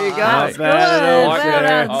 There you go. Not Good. bad at all, like Well it.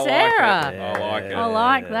 done, I like Sarah. it. I like it. I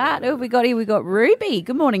like that. Who have we got here? We got Ruby.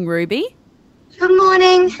 Good morning, Ruby. Good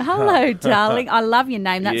morning. Hello, darling. I love your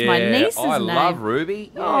name. That's my niece's I name. love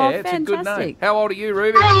Ruby. Yeah, Oh, it's a good name. fantastic. How old are you,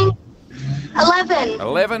 Ruby? 11.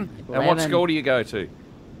 11. And what school do you go to?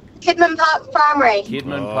 Kidman Park Primary.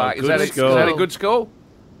 Kidman Park. Is good that school. a good school?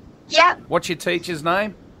 Yep. What's your teacher's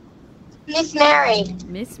name? Miss Mary.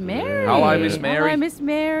 Miss Mary. Hello, Miss Mary. Hello, Miss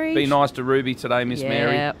Mary. Be nice to Ruby today, Miss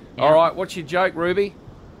Mary. Yeah. All right, what's your joke, Ruby?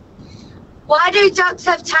 Why do ducks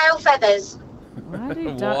have tail feathers? Why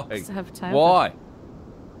do ducks have tail? Why?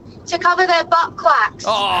 To cover their butt quacks.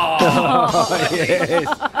 Oh, yes.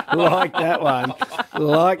 Like that one.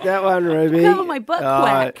 Like that one, Ruby. Cover my butt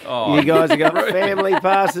quack. Oh. You guys have got family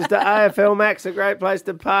passes to AFL Max, a great place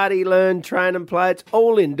to party, learn, train and play. It's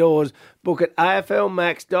all indoors. Book at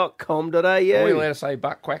aflmax.com.au. Are we allowed to say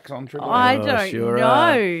butt quacks on Triple M? I don't sure know.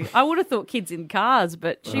 are. I would have thought kids in cars,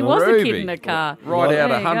 but she was a Ruby. kid in a car. Write out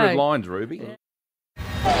There you 100 go. lines, Ruby.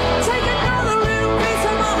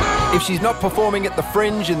 If she's not performing at the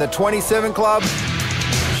Fringe in the 27 Club,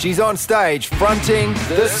 she's on stage fronting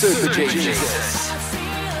the Super Jesus.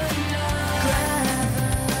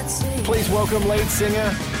 Please welcome lead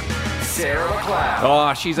singer Sarah McLeod.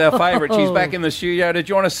 Oh, she's our favourite. She's back in the studio to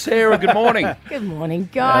join us. Sarah, good morning. Good morning,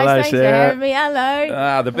 guys. Hello, Thanks for Sarah. having me.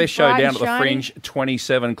 Hello. The best show Bright down and at the shiny. Fringe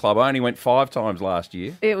 27 Club. I only went 5 times last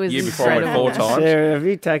year. It was year before I went 4 incredible. times. Sarah, have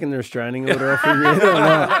you taken the restraining order off him yet or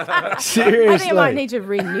not? Seriously. I think I might need to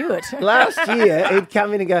renew it. Last year, he'd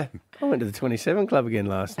come in and go, I went to the 27 Club again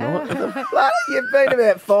last night. Bloody, you've been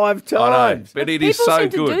about 5 times. I know, but it is People so seem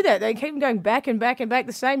good. to do that. They keep going back and back and back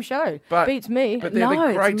the same show. But- Beats me. But they're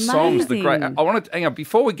the great songs. The great. I want to hang on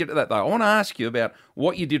before we get to that though. I want to ask you about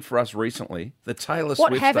what you did for us recently. The Taylor What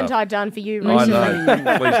Swift haven't stuff. I done for you I recently?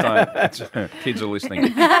 know. Please don't. Kids are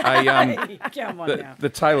listening. Come on now. The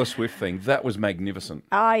Taylor Swift thing that was magnificent.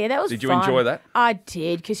 Oh, yeah, that was Did you fun. enjoy that? I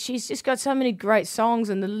did, because she's just got so many great songs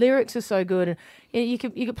and the lyrics are so good. And you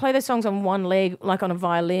could play those songs on one leg, like on a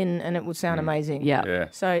violin, and it would sound amazing. Yeah. Yeah.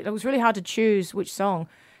 So it was really hard to choose which song.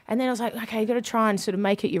 And then I was like, okay, you got to try and sort of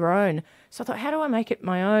make it your own. So I thought, how do I make it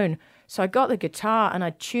my own? So I got the guitar and I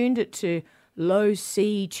tuned it to low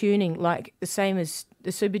C tuning, like the same as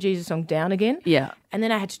the Super Jesus song Down Again. Yeah. And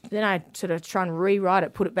then I had sort of try and rewrite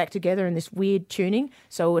it, put it back together in this weird tuning,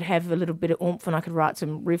 so it would have a little bit of oomph and I could write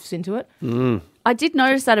some riffs into it. I did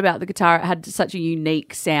notice that about the guitar. It had such a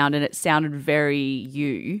unique sound and it sounded very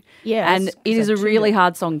you. Yeah, And it's- it is I a tuned really it.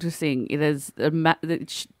 hard song to sing. It is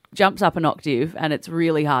it jumps up an octave and it's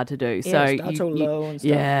really hard to do. Yeah, So it starts all low and stuff.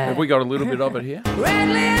 Yeah. Have we got a little bit of it here? Red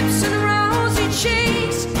lips and rosy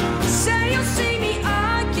cheeks. Say you'll see me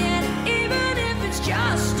again, even if it's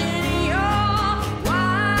just in your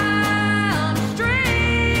wildest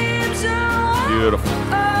dreams. Beautiful.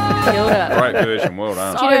 Killed it. Great version. Well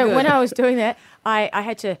done. Do you know, when I was doing that, I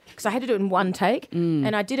had to, because I had to do it in one take,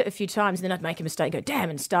 and I did it a few times, and then I'd make a mistake, go, damn,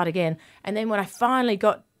 and start again. And then when I finally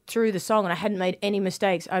got through the song and I hadn't made any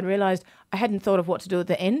mistakes, I realised I hadn't thought of what to do at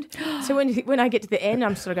the end. So when I get to the end,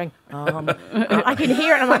 I'm sort of going, I can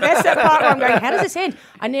hear it. I'm like, that's that part where I'm going, how does this end?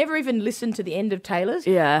 I never even listened to the end of Taylor's.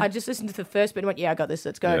 Yeah. I just listened to the first bit and went, yeah, I got this,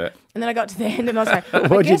 let's go. Yeah. And then I got to the end and I was like,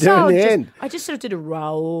 What'd you do in the end? I just sort of did a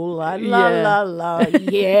roll, la Yeah. la,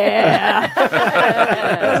 yeah.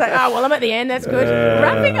 I was like, oh, well, I'm at the end, that's good.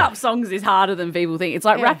 Wrapping up songs is harder than people think. It's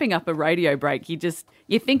like wrapping up a radio break.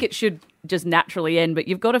 You think it should just naturally end, but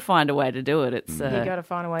you've got to find a way to do it. It's You got to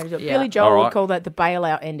find a way to do it. Yeah. Billy Joel All right. would call that the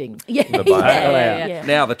bailout ending. Yeah. The bailout. Yeah.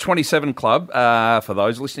 Now, the 27 Club, for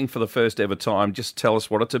those listening for the first ever time, just tell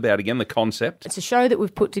us what it's about again, the concept. It's a show that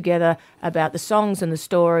we've put together about the songs and the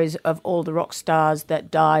stories of all the rock stars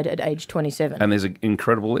that died at age 27. And there's an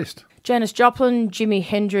incredible list. Janis Joplin, Jimi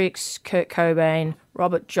Hendrix, Kurt Cobain,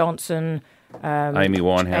 Robert Johnson, Amy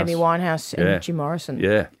Winehouse. and Yeah. Jim Morrison.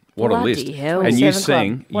 Yeah. What a Bloody list. hell. And you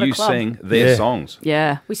 27 Club. What a club. sing their songs.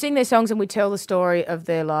 Yeah. We sing their songs and we tell the story of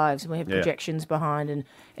their lives, and we have Yeah. projections behind, and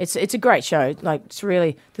it's a great show. Like, it's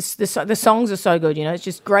really the songs are so good. You know, it's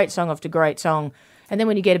just great song after great song, and then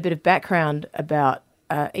when you get a bit of background about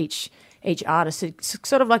each artist, it's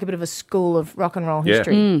sort of like a bit of a school of rock and roll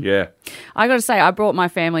history. Yeah. I got to say, I brought my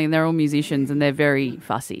family and they're all musicians and they're very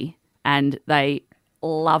fussy and they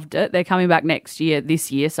loved it. They're coming back this year,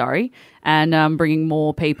 and bringing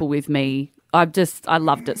more people with me. I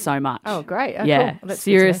loved it so much. Oh, great. Oh, Yeah, cool. Well, that's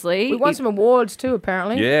good to know. seriously. We won some awards too,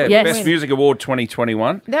 apparently. Yeah. Yes. Best Music Award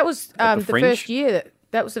 2021. That was At the the Fringe? first year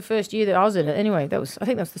that was the first year that I was in it. Anyway, I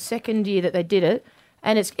think that was the second year that they did it,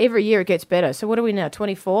 and it's every year it gets better. So what are we now?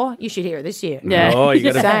 24? You should hear it this year. Yeah. Oh, you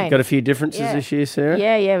Insane. got a few differences Yeah. this year, Sarah?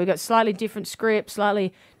 Yeah. We got slightly different scripts,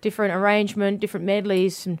 slightly different arrangement, different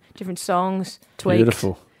medleys, some different songs. Tweaked.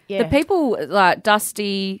 Beautiful.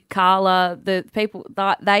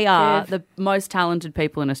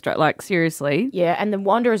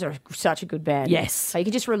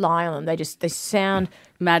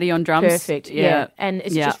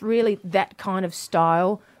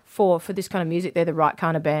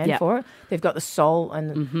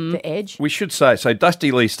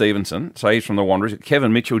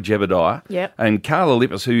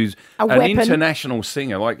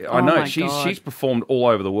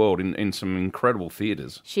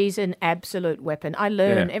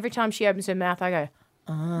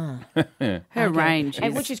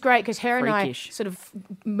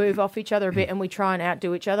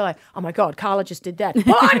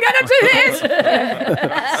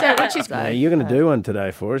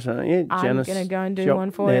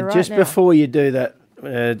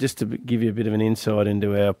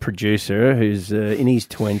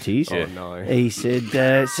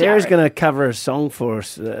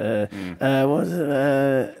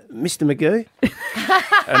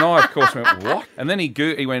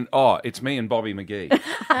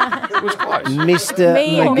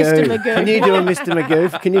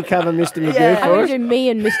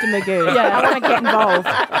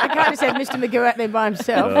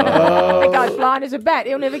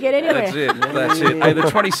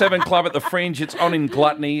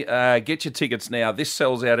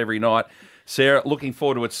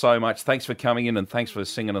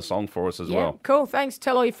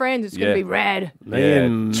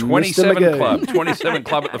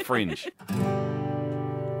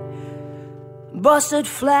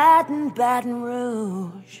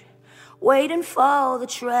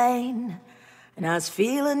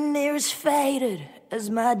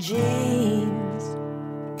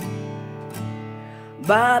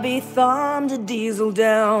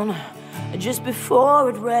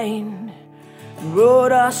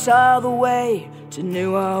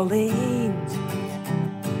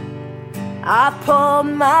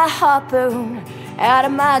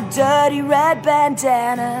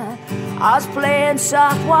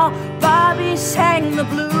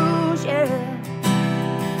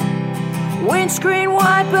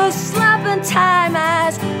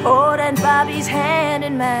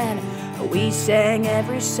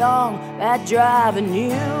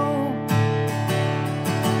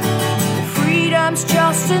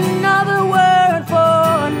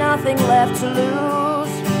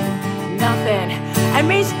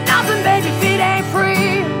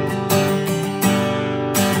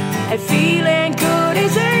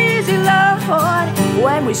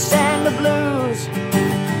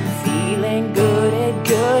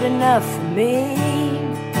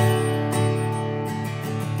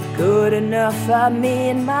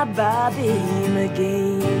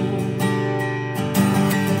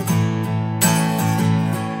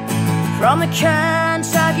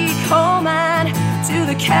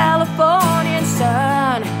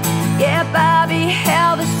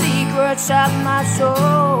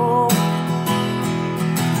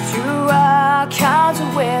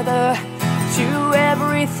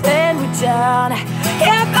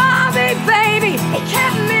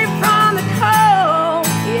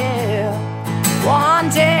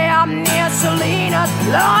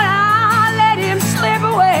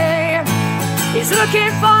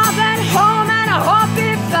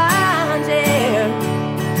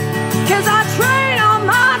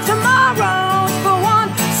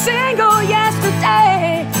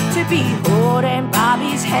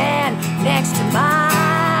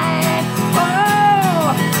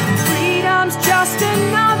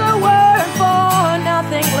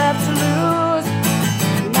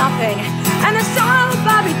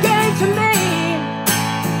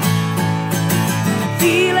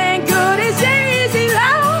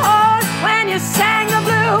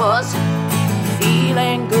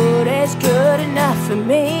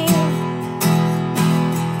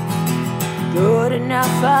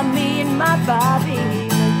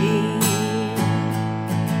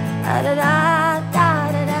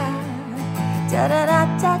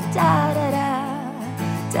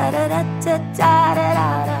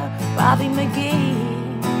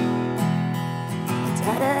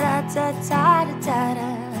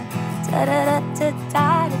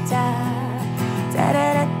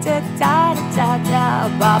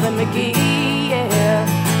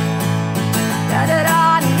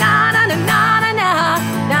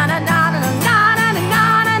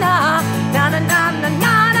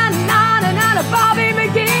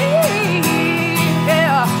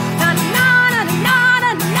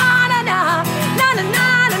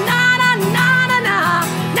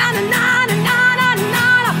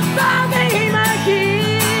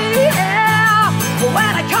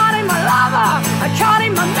 I can't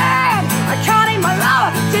eat my man, I can't eat my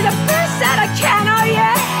lover. Do the best that I can, oh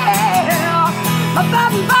yeah. My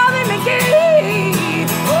Bobby McGee.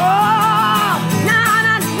 Oh, na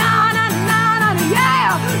na na na na na,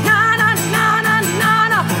 yeah. Na na na na na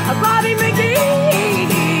na. Bobby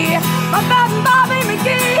McGee. My Bobby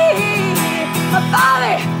McGee. My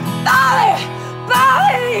Bobby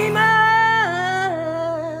man.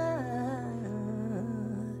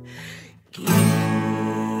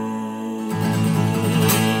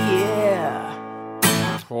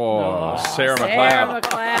 Oh, Sarah Sarah McLeod.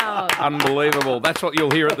 McLeod. Unbelievable. That's what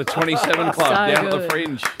you'll hear at the 27 Club So down at the good.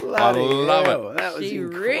 Fringe. Bloody I love hell, it. That was She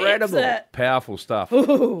incredible. rips it. Powerful stuff.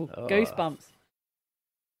 Ooh, goosebumps.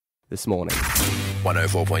 This morning.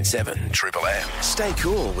 104.7 Triple M. Stay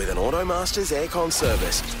cool with an Automasters aircon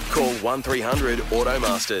service. Call 1300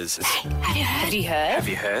 Automasters. Have you heard? Have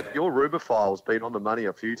you heard? Your rumour file's been on the money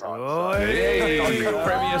a few times. Hey,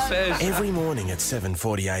 Premier says. Every morning at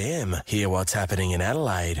 7:40am, hear what's happening in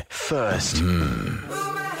Adelaide first. The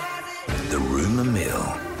rumour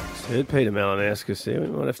mill. Heard Peter Malinowskis there. We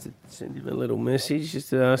might have to send him a little message just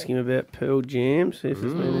to ask him about Pearl Jam, see if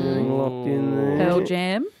there's been anything locked in there. Pearl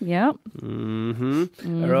Jam, yep.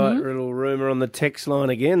 Mm-hmm. All right, a little rumour on the text line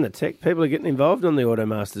again. The tech people are getting involved on the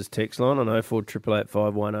Automasters text line on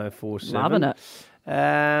 0488811047. Loving it.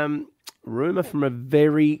 Rumour from a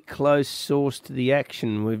very close source to the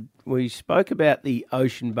action. We spoke about the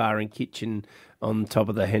Ocean Bar and Kitchen on top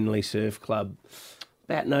of the Henley Surf Club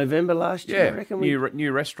about November last year, I Yeah, reckon.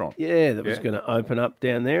 new restaurant. Yeah, that was going to open up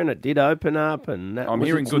down there, and it did open up, and that I'm was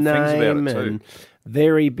hearing its good things about name, it too. and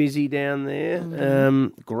very busy down there.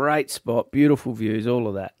 Great spot, beautiful views, all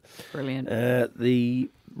of that. Brilliant.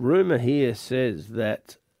 The rumour here says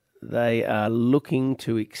that they are looking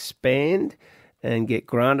to expand and get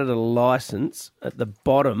granted a licence at the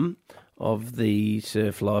bottom of the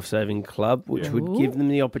Surf Lifesaving Club, which would give them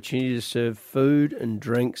the opportunity to serve food and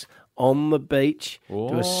drinks on the beach,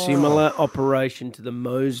 do a similar operation to the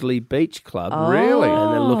Moseley Beach Club. Really?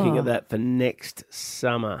 And they're looking at that for next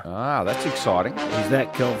summer. Ah, that's exciting. He's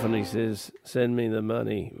that confident, he says, send me the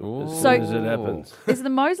money as So- soon as it happens. Is the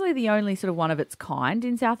Moseley the only sort of one of its kind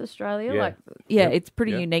in South Australia? Yeah. Yep. It's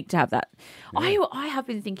pretty Yep. unique to have that. I have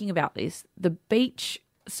been thinking about this. The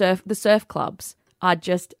surf clubs are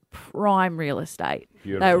just prime real estate.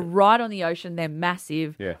 Beautiful. They're right on the ocean. They're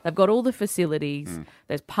massive. Yeah. They've got all the facilities.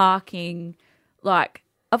 There's parking. Like,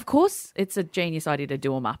 of course, it's a genius idea to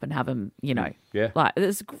do them up and have them, Yeah. like,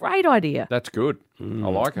 it's a great idea. That's good. I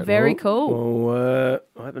like it. Very cool. Well,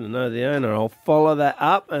 I happen to know the owner. I'll follow that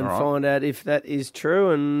up and All right. find out if that is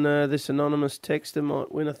true. And this anonymous texter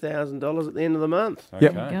might win $1,000 at the end of the month. Okay.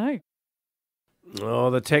 There you go. Oh,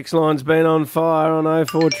 the text line's been on fire on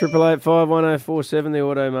 0488811047, the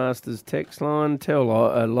Automasters text line. Tell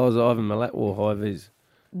Loz Ivan Milat wore high vis.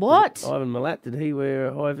 What? Ivan Milat, did he wear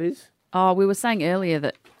a high vis? Oh, we were saying earlier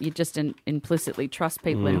that you just implicitly trust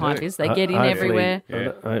people in high vis. They get in everywhere.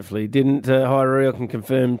 Hopefully he didn't. Hi, Rory, I can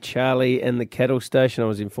confirm Charlie and the cattle station. I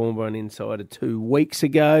was informed by an insider 2 weeks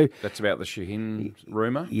ago. That's about the Shaheen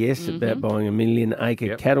rumour? Yes, about buying a 1 million acre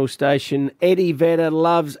Yep. cattle station. Eddie Vedder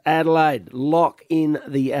loves Adelaide. Lock in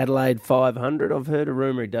the Adelaide 500. I've heard a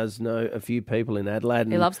rumour he does know a few people in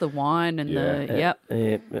Adelaide. He loves the wine and the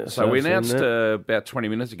So we I've seen announced that. about 20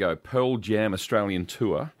 minutes ago Pearl Jam Australian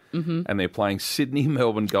Tour. Mhm. And they're playing Sydney,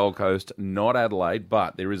 Melbourne, Gold Coast, not Adelaide,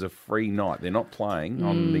 but there is a free night. They're not playing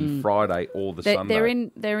on the Friday or the Sunday.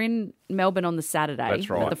 They're in Melbourne on the Saturday. That's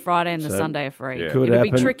right. But the Friday and the So, Sunday are free. Could It'll be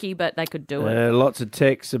happen. tricky, but they could do it. Lots of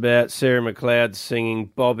texts about Sarah McLeod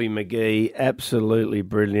singing Bobby McGee. Absolutely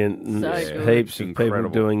brilliant. And So there's good. heaps of Incredible.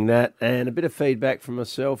 people doing that. And a bit of feedback from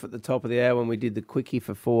myself at the top of the hour when we did the quickie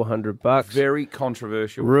for $400. Very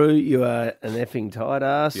controversial. Rue, you are an effing tight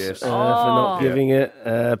ass Yes. for not Yeah. giving it.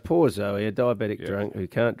 Poor Zoe, a diabetic drunk who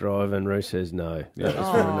can't drive, and Rue says no. That was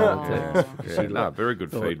from another text. Yeah. She No, very good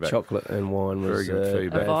thought feedback. Chocolate and wine was Very good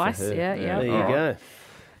feedback. bad for Advice, her. yeah. There you All go. right.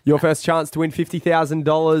 Your first chance to win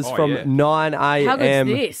 $50,000 Oh, from yeah. 9 How a.m.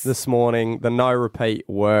 good's this? morning, the no repeat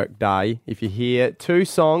work day. If you hear 2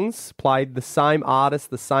 songs played the same artist,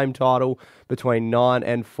 the same title between 9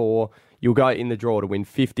 and 4, you'll go in the draw to win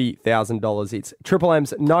 $50,000. It's Triple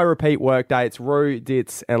M's no repeat work day. It's Rue,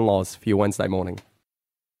 Ditz and Loz for your Wednesday morning.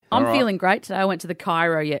 I'm All right. feeling great today. I went to the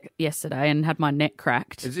Cairo yesterday and had my neck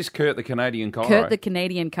cracked. Is this Kurt, the Canadian Cairo? Kurt, the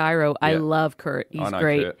Canadian Cairo. I Yeah. love Kurt. He's I know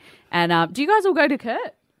great. Kurt. And do you guys all go to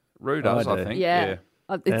Kurt? Rue does, I I do. think. Yeah.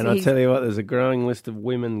 And I tell you what, there's a growing list of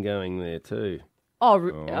women going there too. Oh,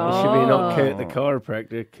 It should be not Kurt the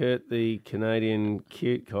chiropractor, Kurt the Canadian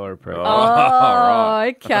cute chiropractor. Oh,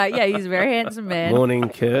 okay. Yeah, he's a very handsome man. Morning,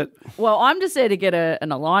 Kurt. Well, I'm just there to get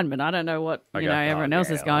an alignment. I don't know what Okay. everyone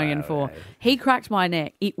else is going in for. He cracked my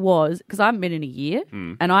neck. It was because I haven't been in a year,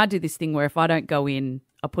 and I do this thing where if I don't go in,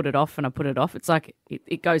 I put it off and I put it off. It's like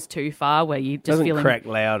it goes too far where you just Doesn't feel crack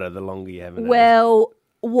louder the longer you have it. Well,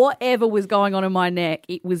 whatever was going on in my neck,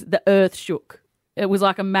 it was the earth shook. It was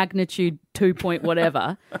like a magnitude 2 point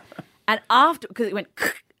whatever. And after, because it went,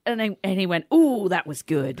 and he went, "Ooh, that was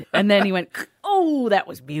good." And then he went, "Oh, that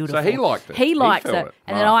was beautiful." So he liked it. He likes felt it. it.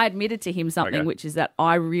 And then Right. I admitted to him something, Okay. which is that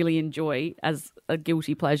I really enjoy, as a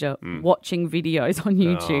guilty pleasure, watching videos on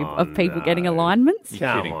YouTube of people getting alignments.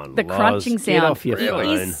 Come on, The Loz. crunching Get sound. off your It phone.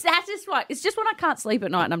 is satisfying. It's just when I can't sleep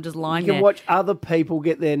at night and I'm just lying You can there. watch other people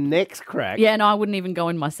get their necks cracked. Yeah, no, I wouldn't even go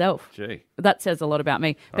in myself. Gee. That says a lot about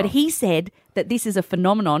me. But he said that this is a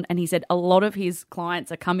phenomenon, and he said a lot of his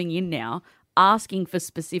clients are coming in now asking for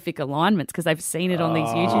specific alignments because they've seen it on these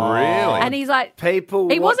YouTube. Really? And he's like, People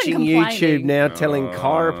he wasn't watching complaining. YouTube now telling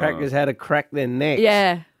chiropractors how to crack their necks.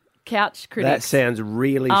 Yeah, couch critics. That sounds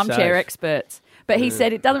really armchair safe. experts. But he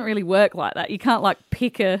said it doesn't really work like that. You can't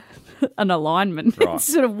pick an alignment. Right.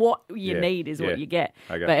 It's sort of what you Yeah, need is yeah. what you get.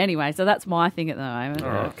 Okay. But anyway, so that's my thing at the moment.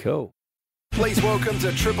 Oh, cool. Please welcome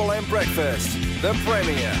to Triple M Breakfast, the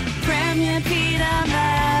Premier. Premier Peter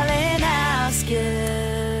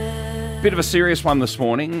Malinowski. Bit of a serious one this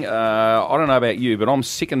morning. I don't know about you, but I'm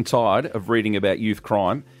sick and tired of reading about youth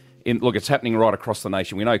crime. Look, it's happening right across the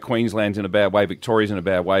nation. We know Queensland's in a bad way, Victoria's in a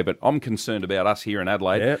bad way, but I'm concerned about us here in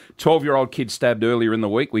Adelaide. Yep. 12-year-old kid stabbed earlier in the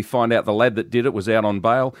week. We find out the lad that did it was out on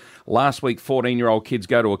bail. Last week, 14-year-old kids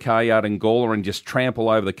go to a car yard in Gawler and just trample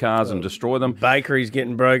over the cars and destroy them. Bakeries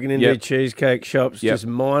getting broken into, Yep. cheesecake shops, Yep. just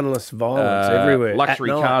mindless violence everywhere.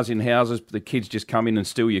 Luxury At night. cars in houses. The kids just come in and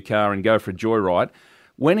steal your car and go for a joyride.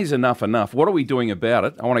 When is enough enough? What are we doing about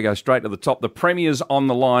it? I want to go straight to the top. The Premier's on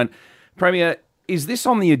the line. Premier, is this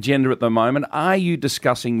on the agenda at the moment? Are you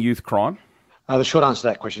discussing youth crime? The short answer to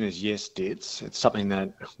that question is yes, Dits. It's something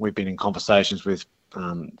that we've been in conversations with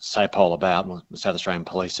SAPOL about, or the South Australian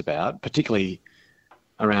Police about, particularly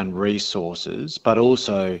around resources, but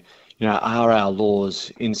also, are our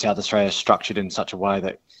laws in South Australia structured in such a way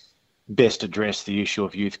that best address the issue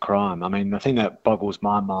of youth crime? I mean, the thing that boggles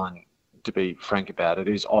my mind, to be frank about it,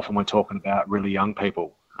 is often we're talking about really young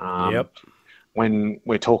people. Yep. When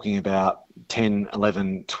we're talking about 10,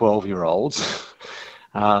 11, 12-year-olds,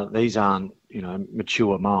 these aren't,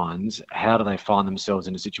 mature minds. How do they find themselves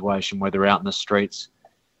in a situation where they're out in the streets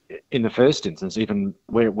in the first instance? Even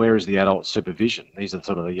where is the adult supervision? These are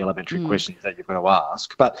sort of the elementary questions that you've got to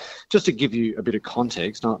ask. But just to give you a bit of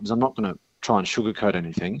context, because I'm not going to try and sugarcoat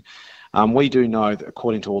anything, we do know that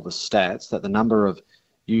according to all the stats that the number of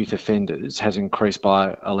youth offenders has increased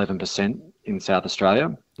by 11% in South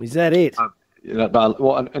Australia. Is that it?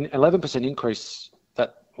 Well, an 11% increase.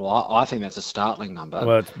 I think that's a startling number.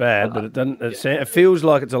 Well, it's bad, but it doesn't. It feels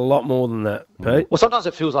like it's a lot more than that, Pete. Well, sometimes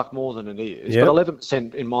it feels like more than it is, Yep. but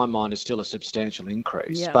 11% in my mind is still a substantial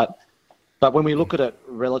increase. Yeah. But when we look at it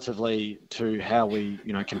relatively to how we,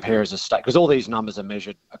 compare as a state, because all these numbers are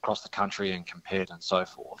measured across the country and compared and so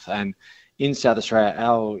forth. And in South Australia,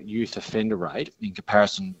 our youth offender rate, in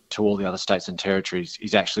comparison to all the other states and territories,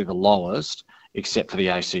 is actually the lowest, except for the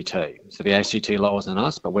ACT. So the ACT lower than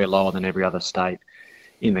us, but we're lower than every other state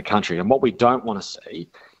in the country. And what we don't want to see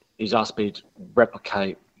is us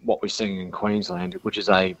replicate what we're seeing in Queensland, which is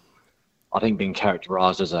I think being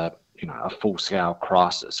characterised as a full-scale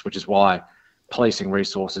crisis, which is why policing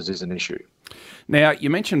resources is an issue. Now, you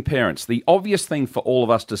mentioned parents. The obvious thing for all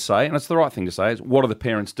of us to say, and it's the right thing to say, is what are the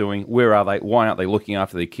parents doing? Where are they? Why aren't they looking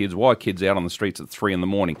after their kids? Why are kids out on the streets at 3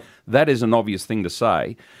 a.m? That is an obvious thing to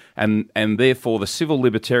say. And therefore, the civil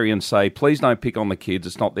libertarians say, please don't pick on the kids.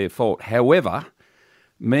 It's not their fault. However,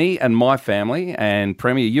 me and my family, and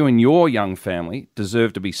Premier, you and your young family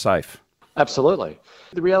deserve to be safe. Absolutely.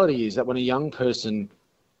 The reality is that when a young person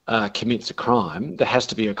commits a crime, there has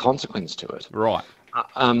to be a consequence to it. Right.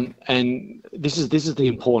 And this is the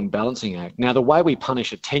important balancing act. Now, the way we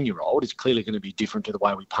punish a 10-year-old is clearly going to be different to the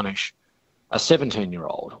way we punish a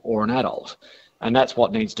 17-year-old or an adult. And that's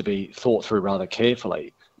what needs to be thought through rather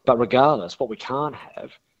carefully. But regardless, what we can't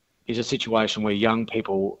have is a situation where young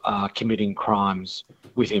people are committing crimes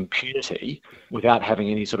with impunity without having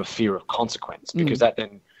any sort of fear of consequence, because that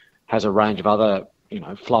then has a range of other,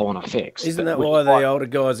 flow-on effects. Isn't that why the older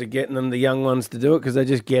guys are getting the young ones to do it? Because they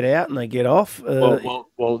just get out and they get off?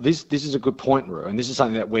 Well, this is a good point, Roo, and this is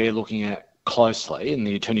something that we're looking at closely, and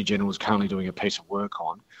the Attorney General is currently doing a piece of work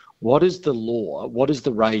on. What is the law? What is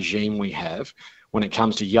the regime we have when it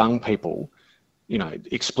comes to young people,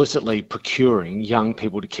 explicitly procuring young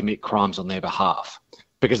people to commit crimes on their behalf,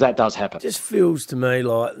 because that does happen. It just feels to me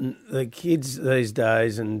like the kids these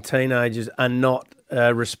days and teenagers are not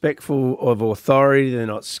respectful of authority. They're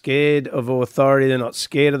not scared of authority. They're not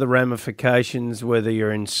scared of the ramifications, whether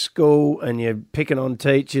you're in school and you're picking on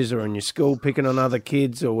teachers, or in your school picking on other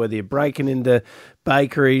kids, or whether you're breaking into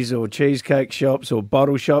bakeries or cheesecake shops or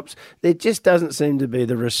bottle shops. There just doesn't seem to be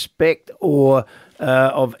the respect or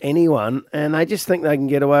of anyone, and they just think they can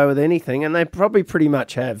get away with anything, and they probably pretty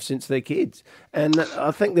much have since they're kids. And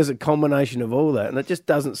I think there's a combination of all that, and it just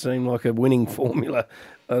doesn't seem like a winning formula.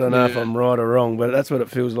 I don't know if I'm right or wrong, but that's what it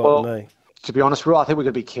feels like to me. To be honest, Will, I think we've got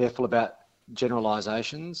to be careful about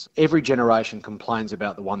generalisations. Every generation complains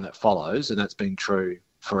about the one that follows, and that's been true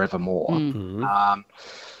forevermore. Mm-hmm.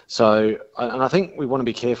 So, and I think we want to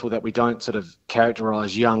be careful that we don't sort of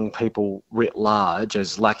characterise young people writ large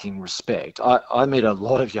as lacking respect. I meet a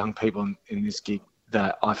lot of young people in this gig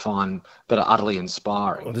that I find that are utterly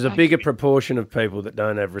inspiring. Well, there's a bigger proportion of people that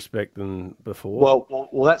don't have respect than before.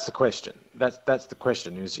 Well, that's the question. That's the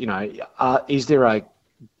question. Is there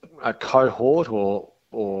a cohort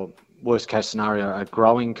or worst case scenario, a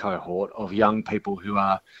growing cohort of young people who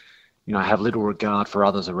are, have little regard for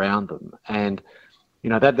others around them? And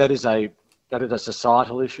that is a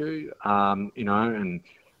societal issue, and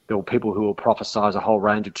there are people who will prophesise a whole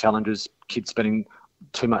range of challenges, kids spending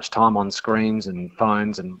too much time on screens and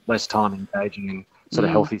phones and less time engaging in sort of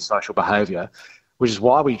healthy social behaviour, which is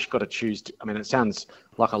why we've got to choose it sounds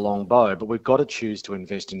like a long bow, but we've got to choose to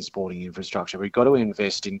invest in sporting infrastructure. We've got to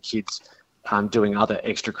invest in kids doing other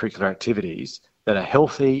extracurricular activities that are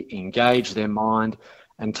healthy, engage their mind,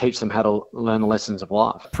 and teach them how to learn the lessons of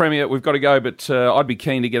life. Premier, we've got to go, but I'd be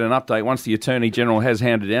keen to get an update once the Attorney-General has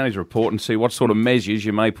handed down his report and see what sort of measures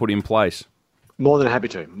you may put in place. More than happy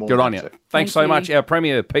to. Good on you. Thanks so much. Our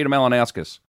Premier, Peter Malinauskas.